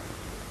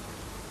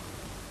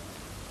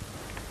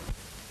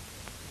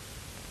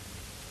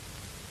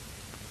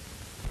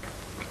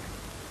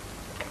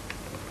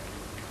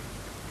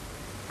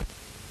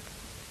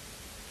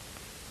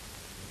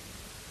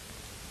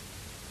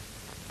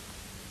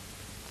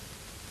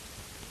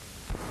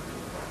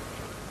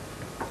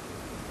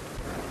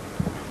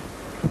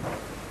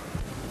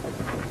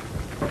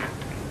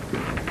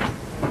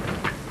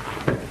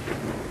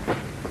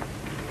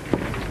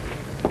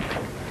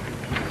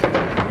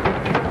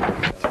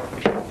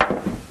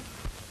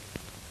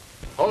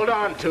 Hold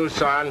on,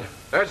 Tucson.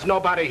 There's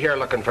nobody here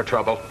looking for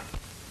trouble.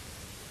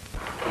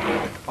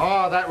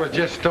 Oh, that was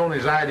just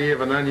Stoney's idea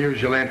of an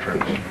unusual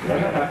entrance.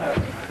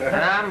 And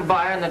I'm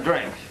buying the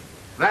drinks.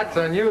 That's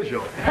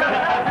unusual.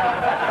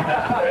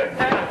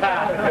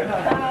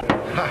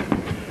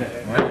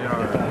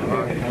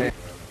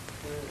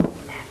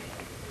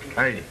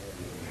 Hey,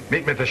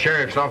 meet me at the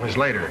sheriff's office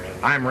later.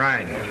 I'm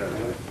riding.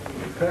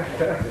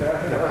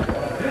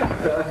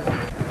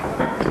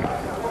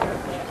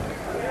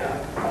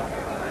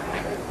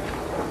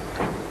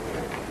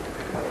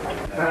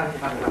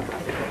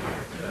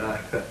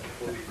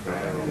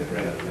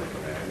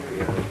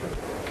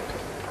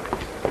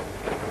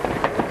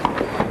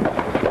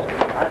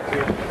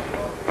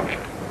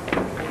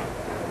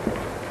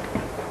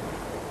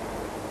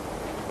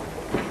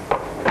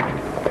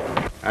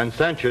 And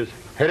Sanchez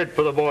headed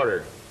for the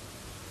border.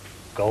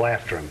 Go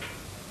after him.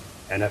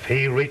 And if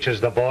he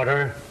reaches the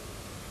border,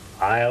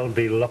 I'll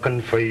be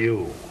looking for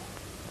you.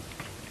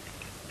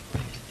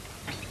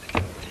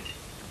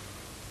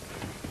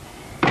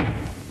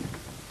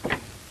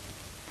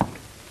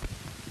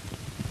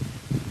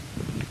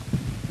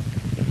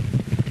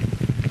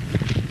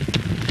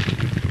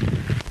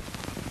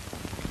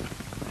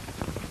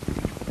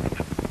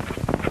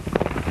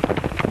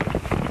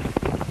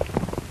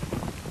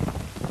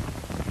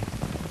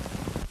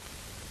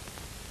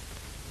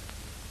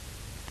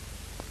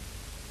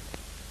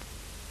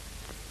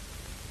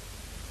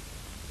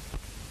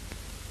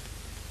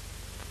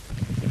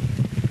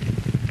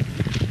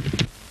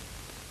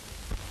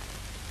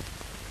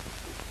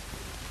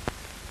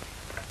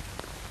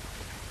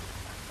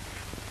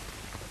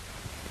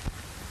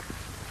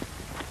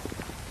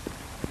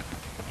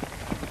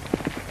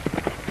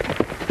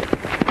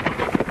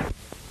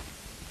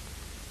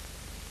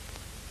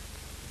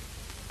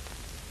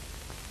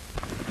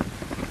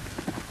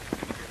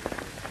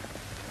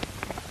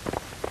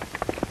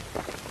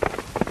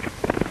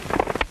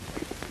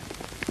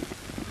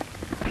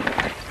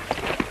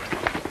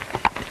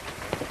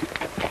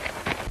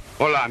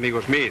 Hola, amigo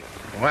Smith.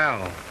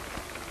 Well,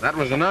 that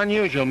was an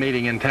unusual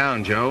meeting in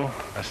town, Joe,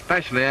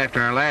 especially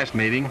after our last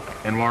meeting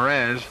in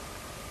Juarez.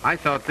 I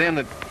thought then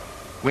that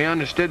we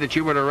understood that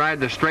you were to ride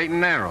the straight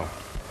and narrow.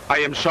 I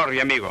am sorry,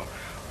 amigo.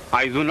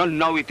 I do not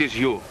know it is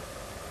you,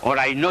 or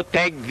I not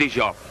take this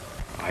job.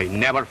 I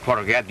never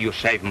forget you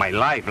saved my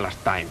life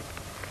last time.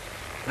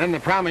 Then the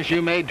promise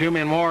you made to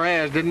me in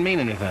Juarez didn't mean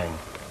anything.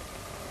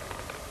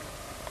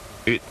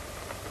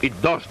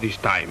 It does this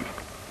time.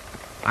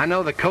 I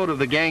know the code of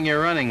the gang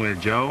you're running with,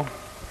 Joe.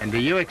 And do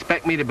you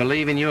expect me to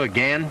believe in you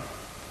again?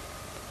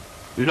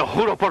 Lo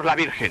juro por la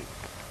Virgen.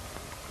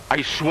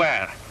 I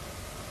swear.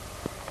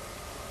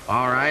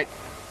 All right.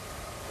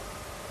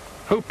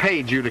 Who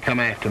paid you to come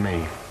after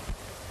me?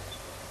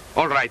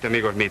 All right,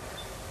 amigo Smith.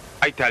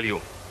 I tell you.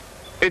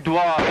 It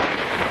was...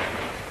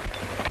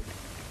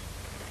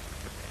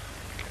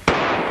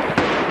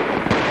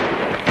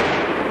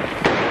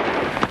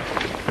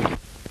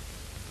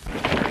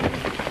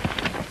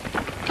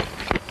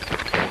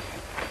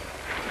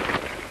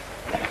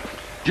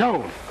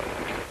 Joe!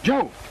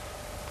 Joe!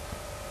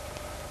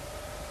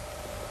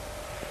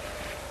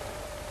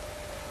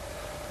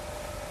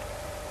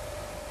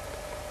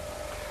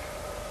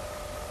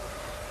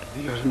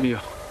 Dios mío.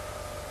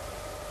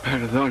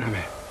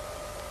 Perdóname.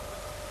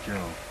 Joe.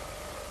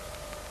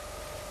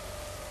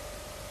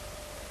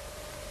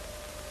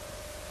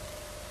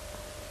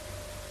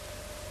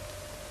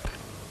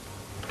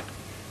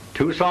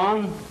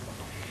 Tucson,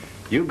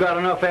 you've got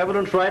enough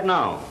evidence right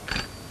now.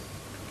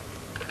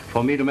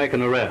 for me to make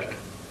an arrest?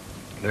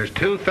 There's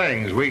two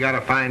things we got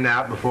to find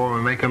out before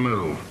we make a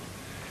move.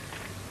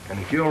 And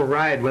if you'll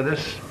ride with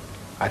us,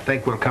 I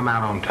think we'll come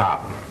out on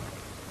top.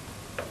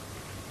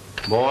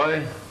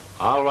 Boy,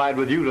 I'll ride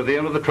with you to the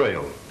end of the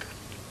trail.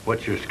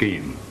 What's your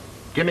scheme?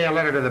 Give me a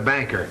letter to the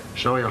banker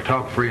so he'll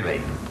talk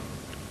freely.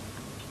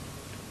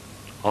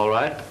 All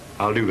right,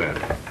 I'll do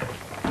that.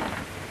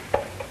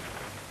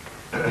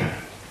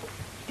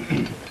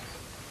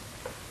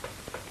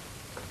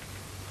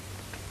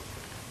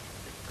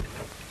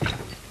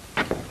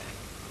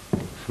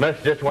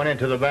 Smith just went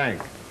into the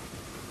bank.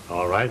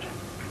 All right.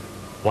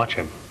 Watch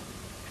him.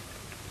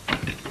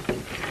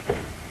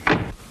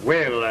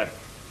 Well,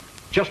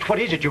 just what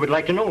is it you would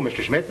like to know,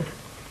 Mr. Smith?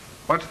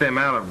 What's the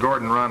amount of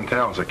Gordon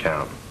Rontel's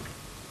account?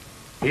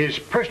 His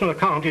personal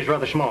account is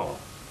rather small,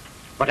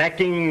 but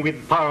acting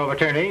with power of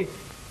attorney,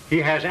 he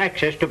has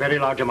access to very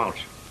large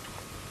amounts.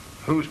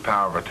 Whose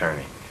power of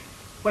attorney?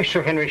 Why,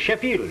 Sir Henry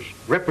Sheffield's,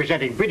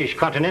 representing British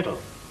Continental.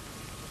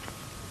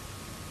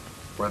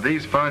 Were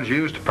these funds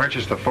used to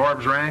purchase the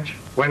Forbes ranch?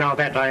 Well, now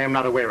that I am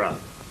not aware of.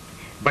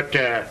 But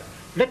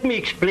let me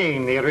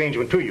explain the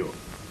arrangement to you.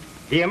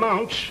 The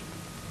amounts,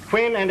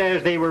 when and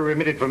as they were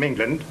remitted from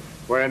England,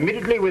 were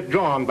immediately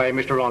withdrawn by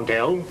Mr.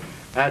 Rontel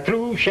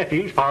through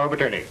Sheffield's power of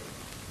attorney.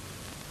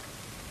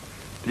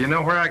 Do you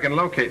know where I can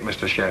locate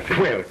Mr. Sheffield?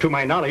 Well, to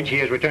my knowledge, he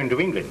has returned to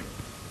England.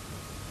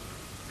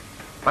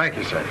 Thank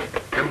you, sir.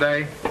 Good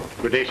day.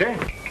 Good day, sir.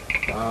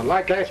 I'd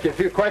like to ask you a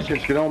few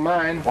questions, if you don't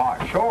mind.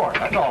 Why, sure.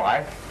 That's all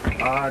right.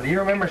 Do you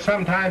remember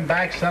some time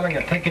back selling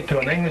a ticket to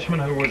an Englishman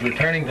who was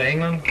returning to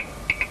England?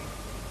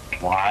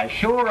 Why,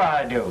 sure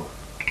I do.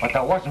 But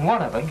there wasn't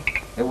one of them.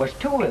 There was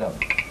two of them.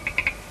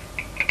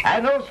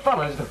 And those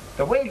fellas,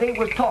 the way they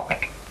was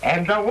talking,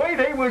 and the way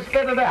they was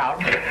fitted out.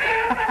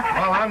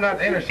 Well, I'm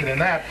not interested in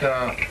that.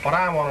 What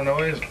I want to know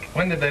is,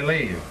 when did they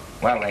leave?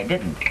 Well, they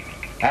didn't.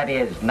 That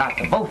is, not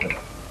the both of them.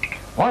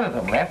 One of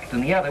them left,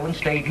 and the other one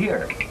stayed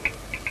here.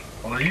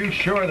 Well, are you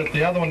sure that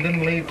the other one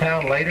didn't leave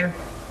town later?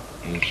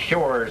 As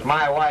sure as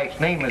my wife's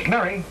name is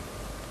Mary.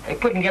 They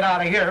couldn't get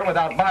out of here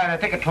without buying a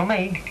ticket from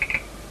me.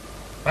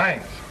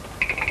 Thanks.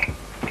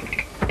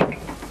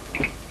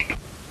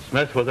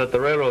 Smith was at the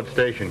railroad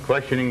station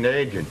questioning the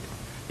agent.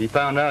 He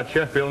found out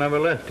Sheffield never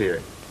left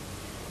here.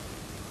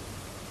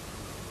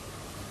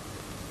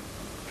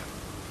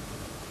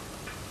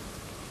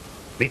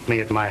 Meet me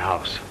at my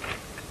house.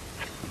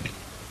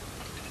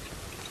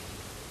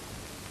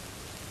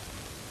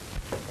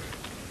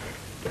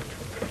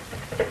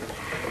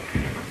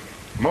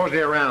 Mosey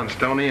around,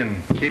 Stoney,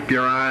 and keep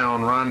your eye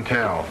on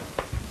Rontel.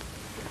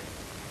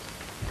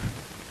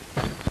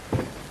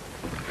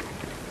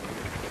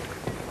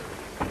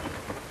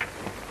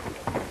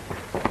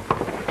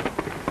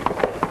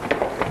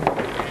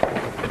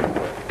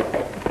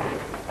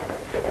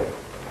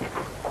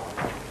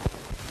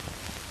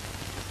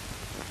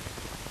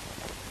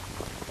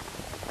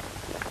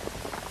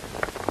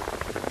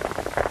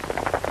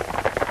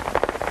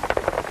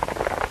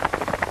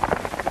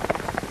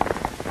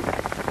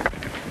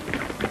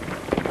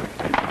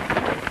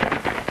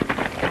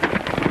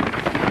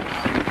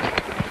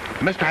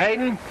 Mr.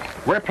 Hayden,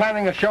 we're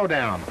planning a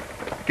showdown.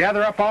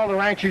 Gather up all the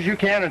ranchers you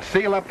can and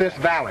seal up this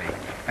valley.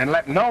 And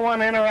let no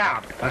one in or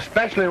out,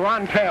 especially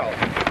Rontel.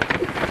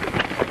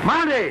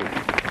 Monty!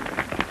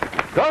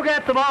 Go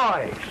get the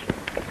boys!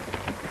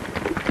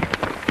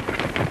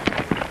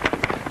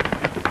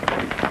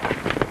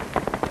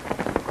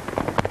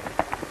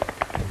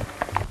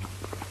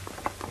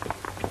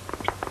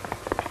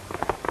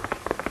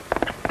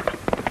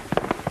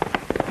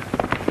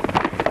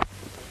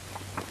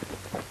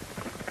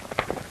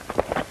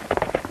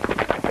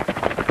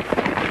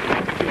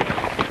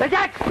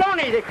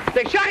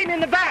 They shot him in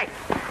the back.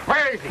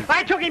 Where is he?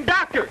 I took him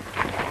doctor.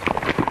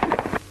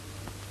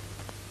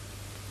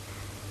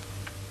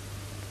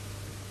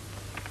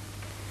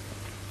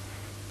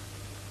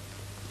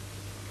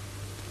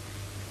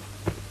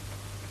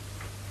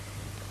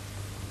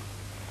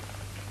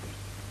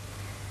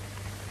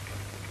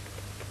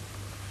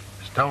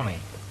 Stoney.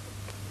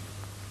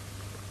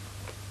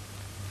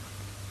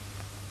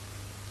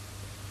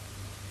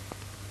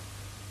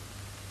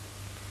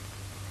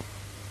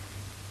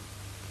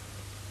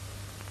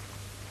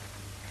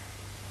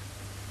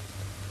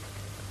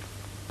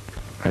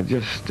 I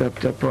just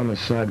stepped up on the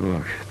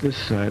sidewalk. This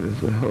side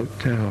is the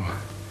hotel.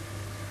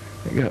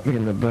 They got me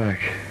in the back.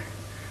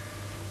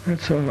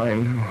 That's all I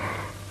know.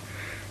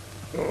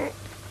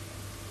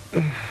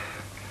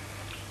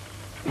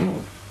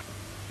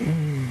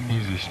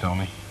 Easy,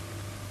 Stoney.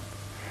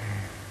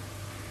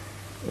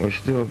 We're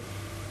still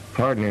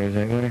partners,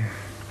 ain't we?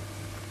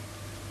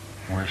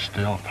 We're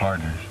still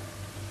partners.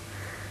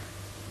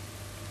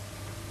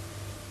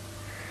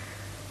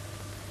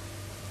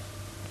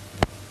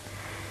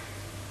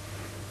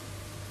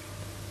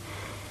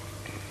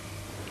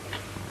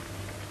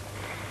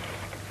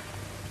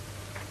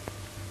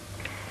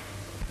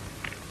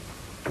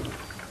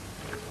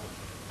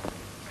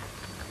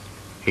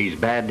 He's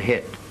bad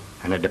hit,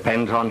 and it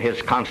depends on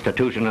his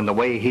constitution and the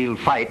way he'll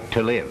fight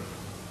to live.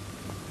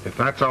 If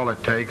that's all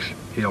it takes,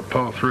 he'll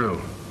pull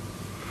through.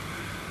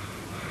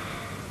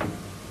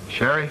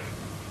 Sherry,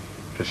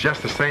 if it's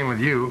just the same with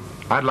you,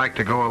 I'd like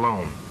to go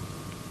alone.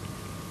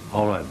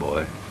 All right,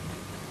 boy.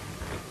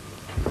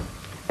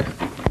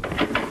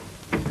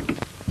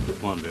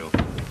 Come on, Bill.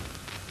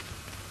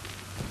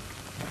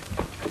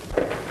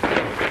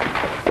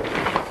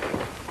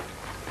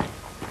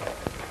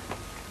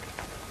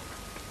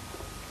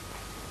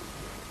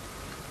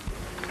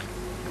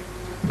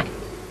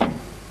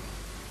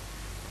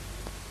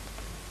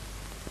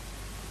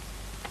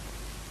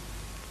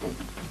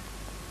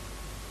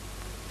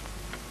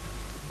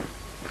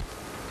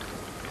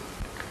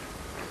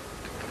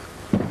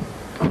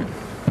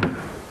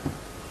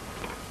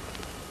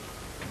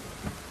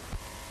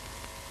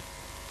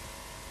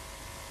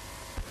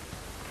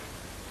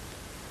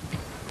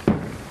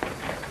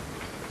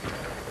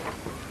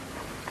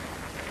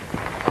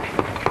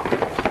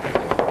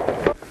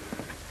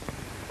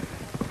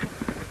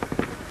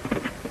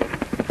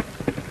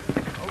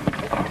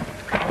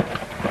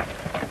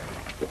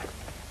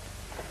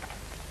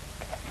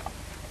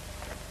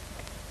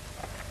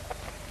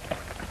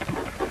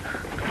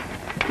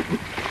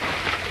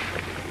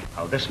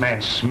 This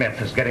man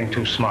Smith is getting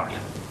too smart.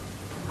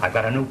 I've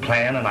got a new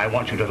plan, and I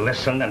want you to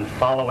listen and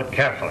follow it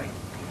carefully.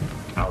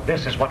 Now,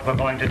 this is what we're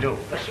going to do.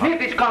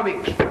 Smith is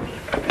coming.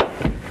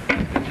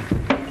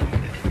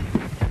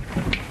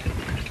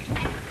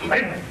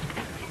 Hayden.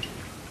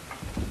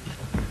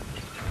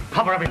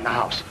 Cover everything in the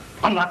house.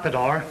 Unlock the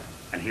door,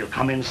 and he'll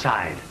come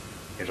inside.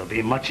 It'll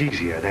be much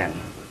easier then.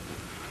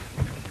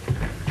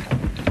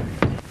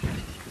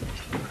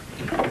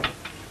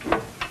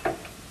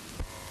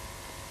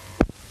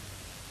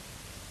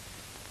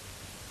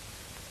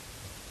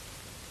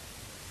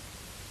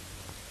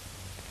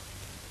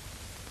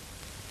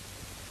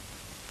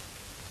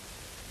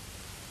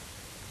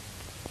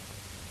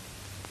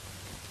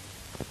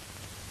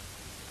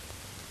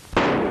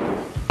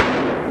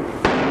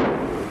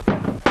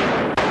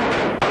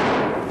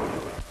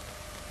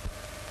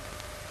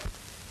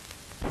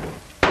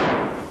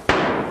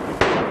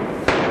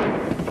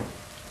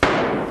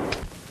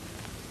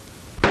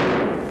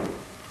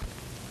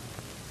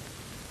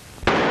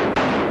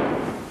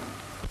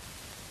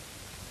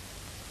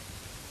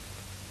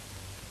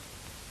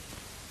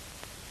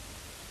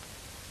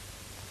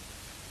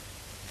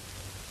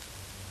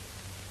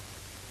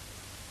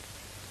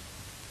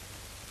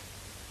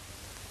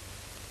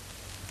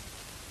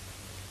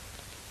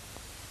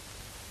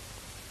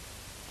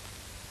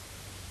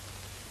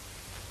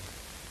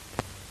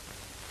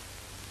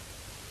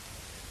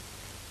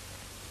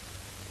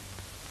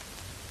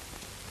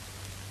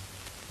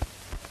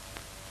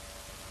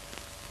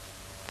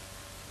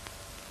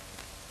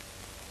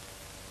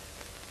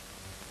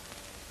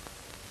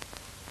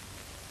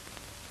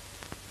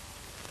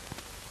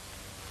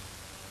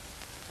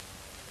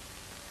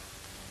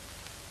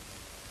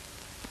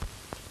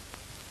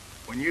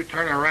 When you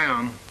turn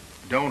around,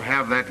 don't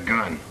have that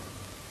gun.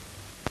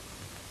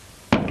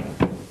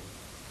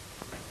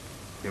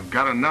 You've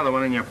got another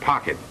one in your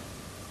pocket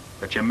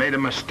that you made a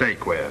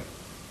mistake with.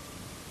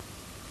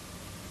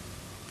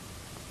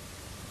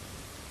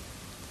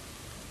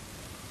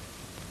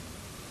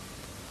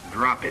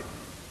 Drop it.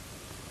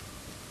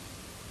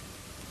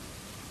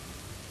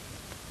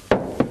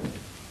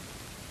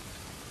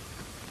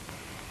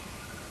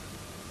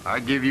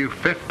 I give you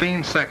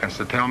 15 seconds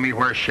to tell me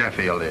where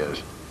Sheffield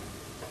is.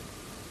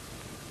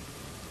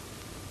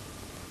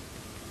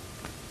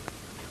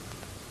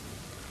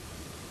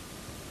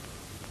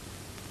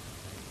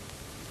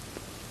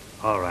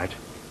 All right.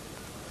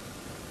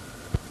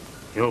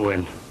 You'll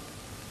win.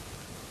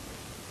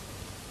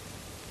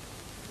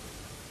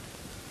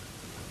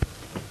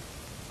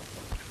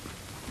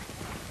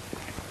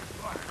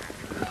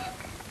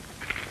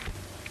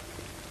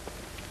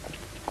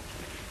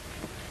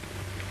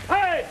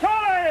 Hey,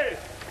 Charlie!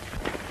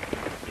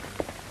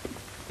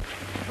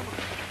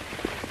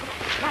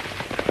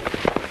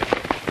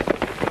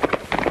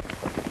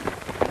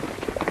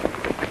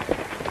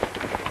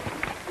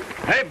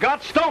 They've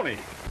got Stoney.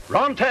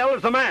 Rontel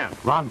is the man.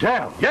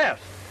 Rontel? Yes.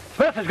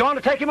 Smith is going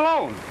to take him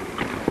alone.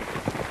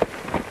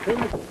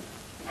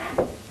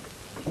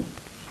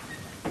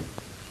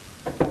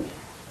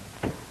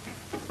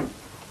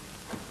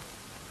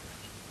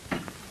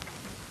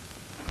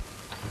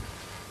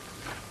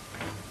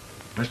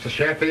 Mr.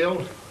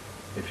 Sheffield,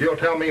 if you'll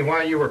tell me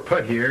why you were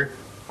put here,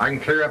 I can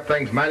clear up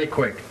things mighty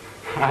quick.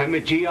 I'm a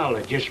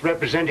geologist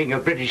representing a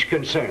British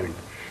concern,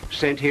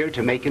 sent here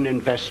to make an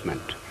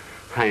investment.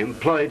 I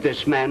employed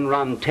this man,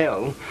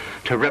 Rontel,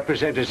 to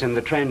represent us in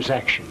the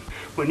transaction.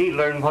 When he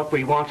learned what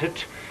we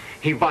wanted,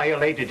 he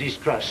violated his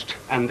trust,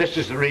 and this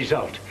is the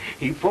result.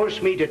 He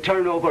forced me to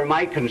turn over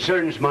my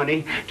concern's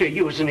money to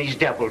use in his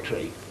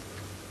deviltry.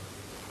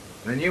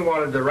 Then you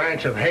wanted the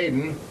ranch of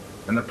Hayden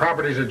and the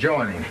properties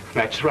adjoining.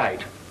 That's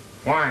right.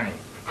 Why?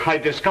 I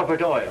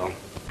discovered oil.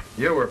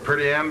 You were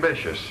pretty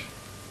ambitious.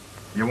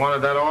 You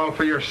wanted that oil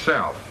for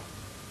yourself.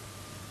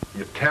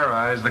 You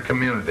terrorized the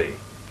community,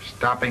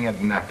 stopping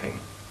at nothing.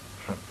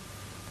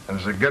 and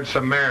as a good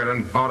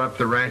Samaritan, bought up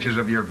the ranches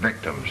of your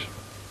victims.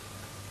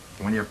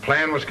 When your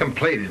plan was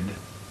completed,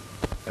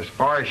 as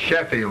far as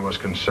Sheffield was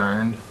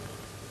concerned,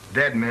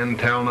 dead men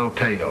tell no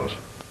tales.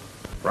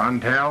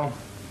 Rontel,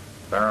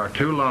 there are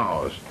two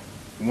laws.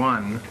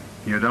 One,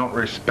 you don't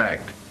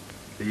respect.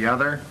 The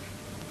other,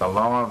 the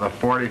law of the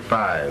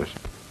 45's.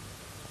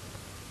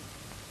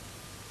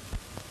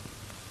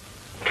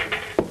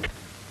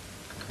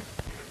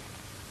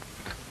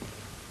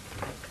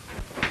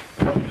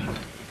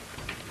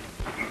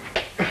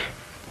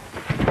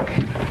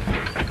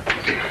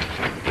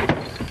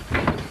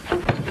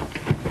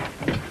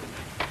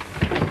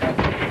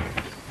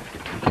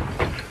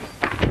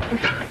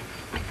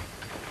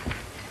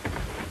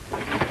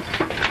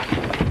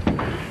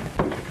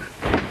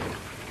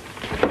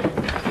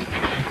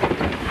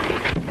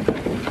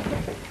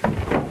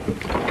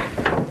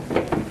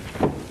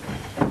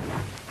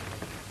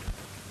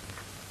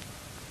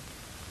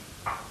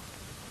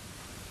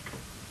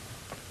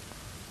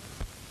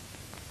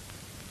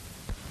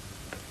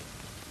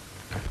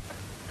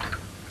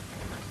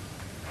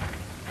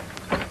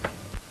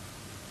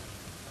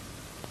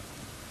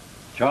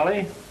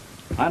 Charlie,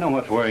 I know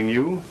what's worrying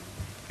you.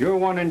 You're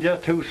wondering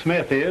just who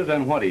Smith is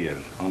and what he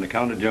is on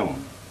account of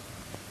Joan.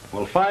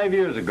 Well, 5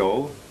 years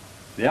ago,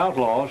 the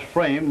outlaws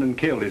framed and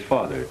killed his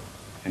father,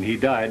 and he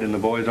died in the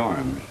boy's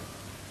arms.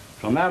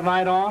 From that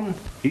night on,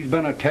 he's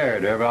been a terror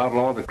to every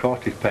outlaw that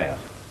crossed his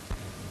path.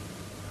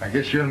 I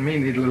guess you and me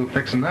need a little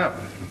fixing up.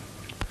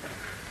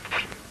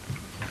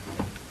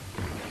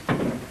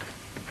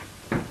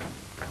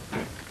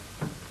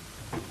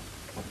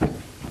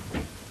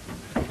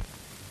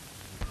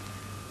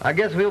 I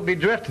guess we'll be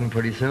drifting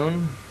pretty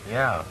soon.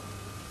 Yeah.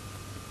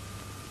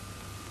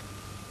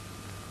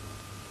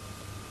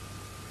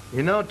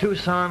 You know,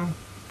 Tucson,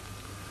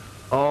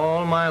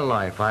 all my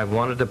life I've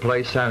wanted to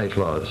play Santa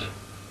Claus.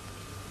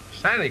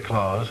 Santa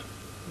Claus?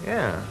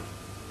 Yeah.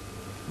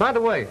 By the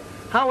way,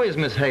 how is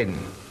Miss Hayden?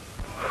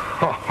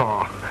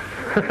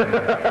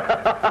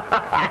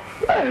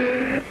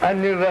 I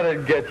knew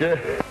that'd get you.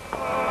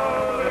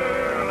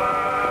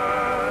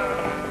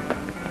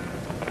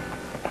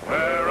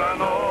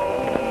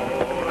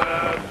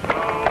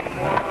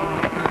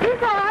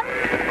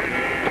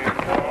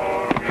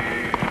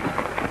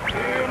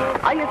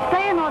 Are you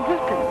staying or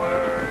drifting?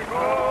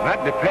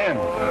 That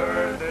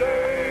depends.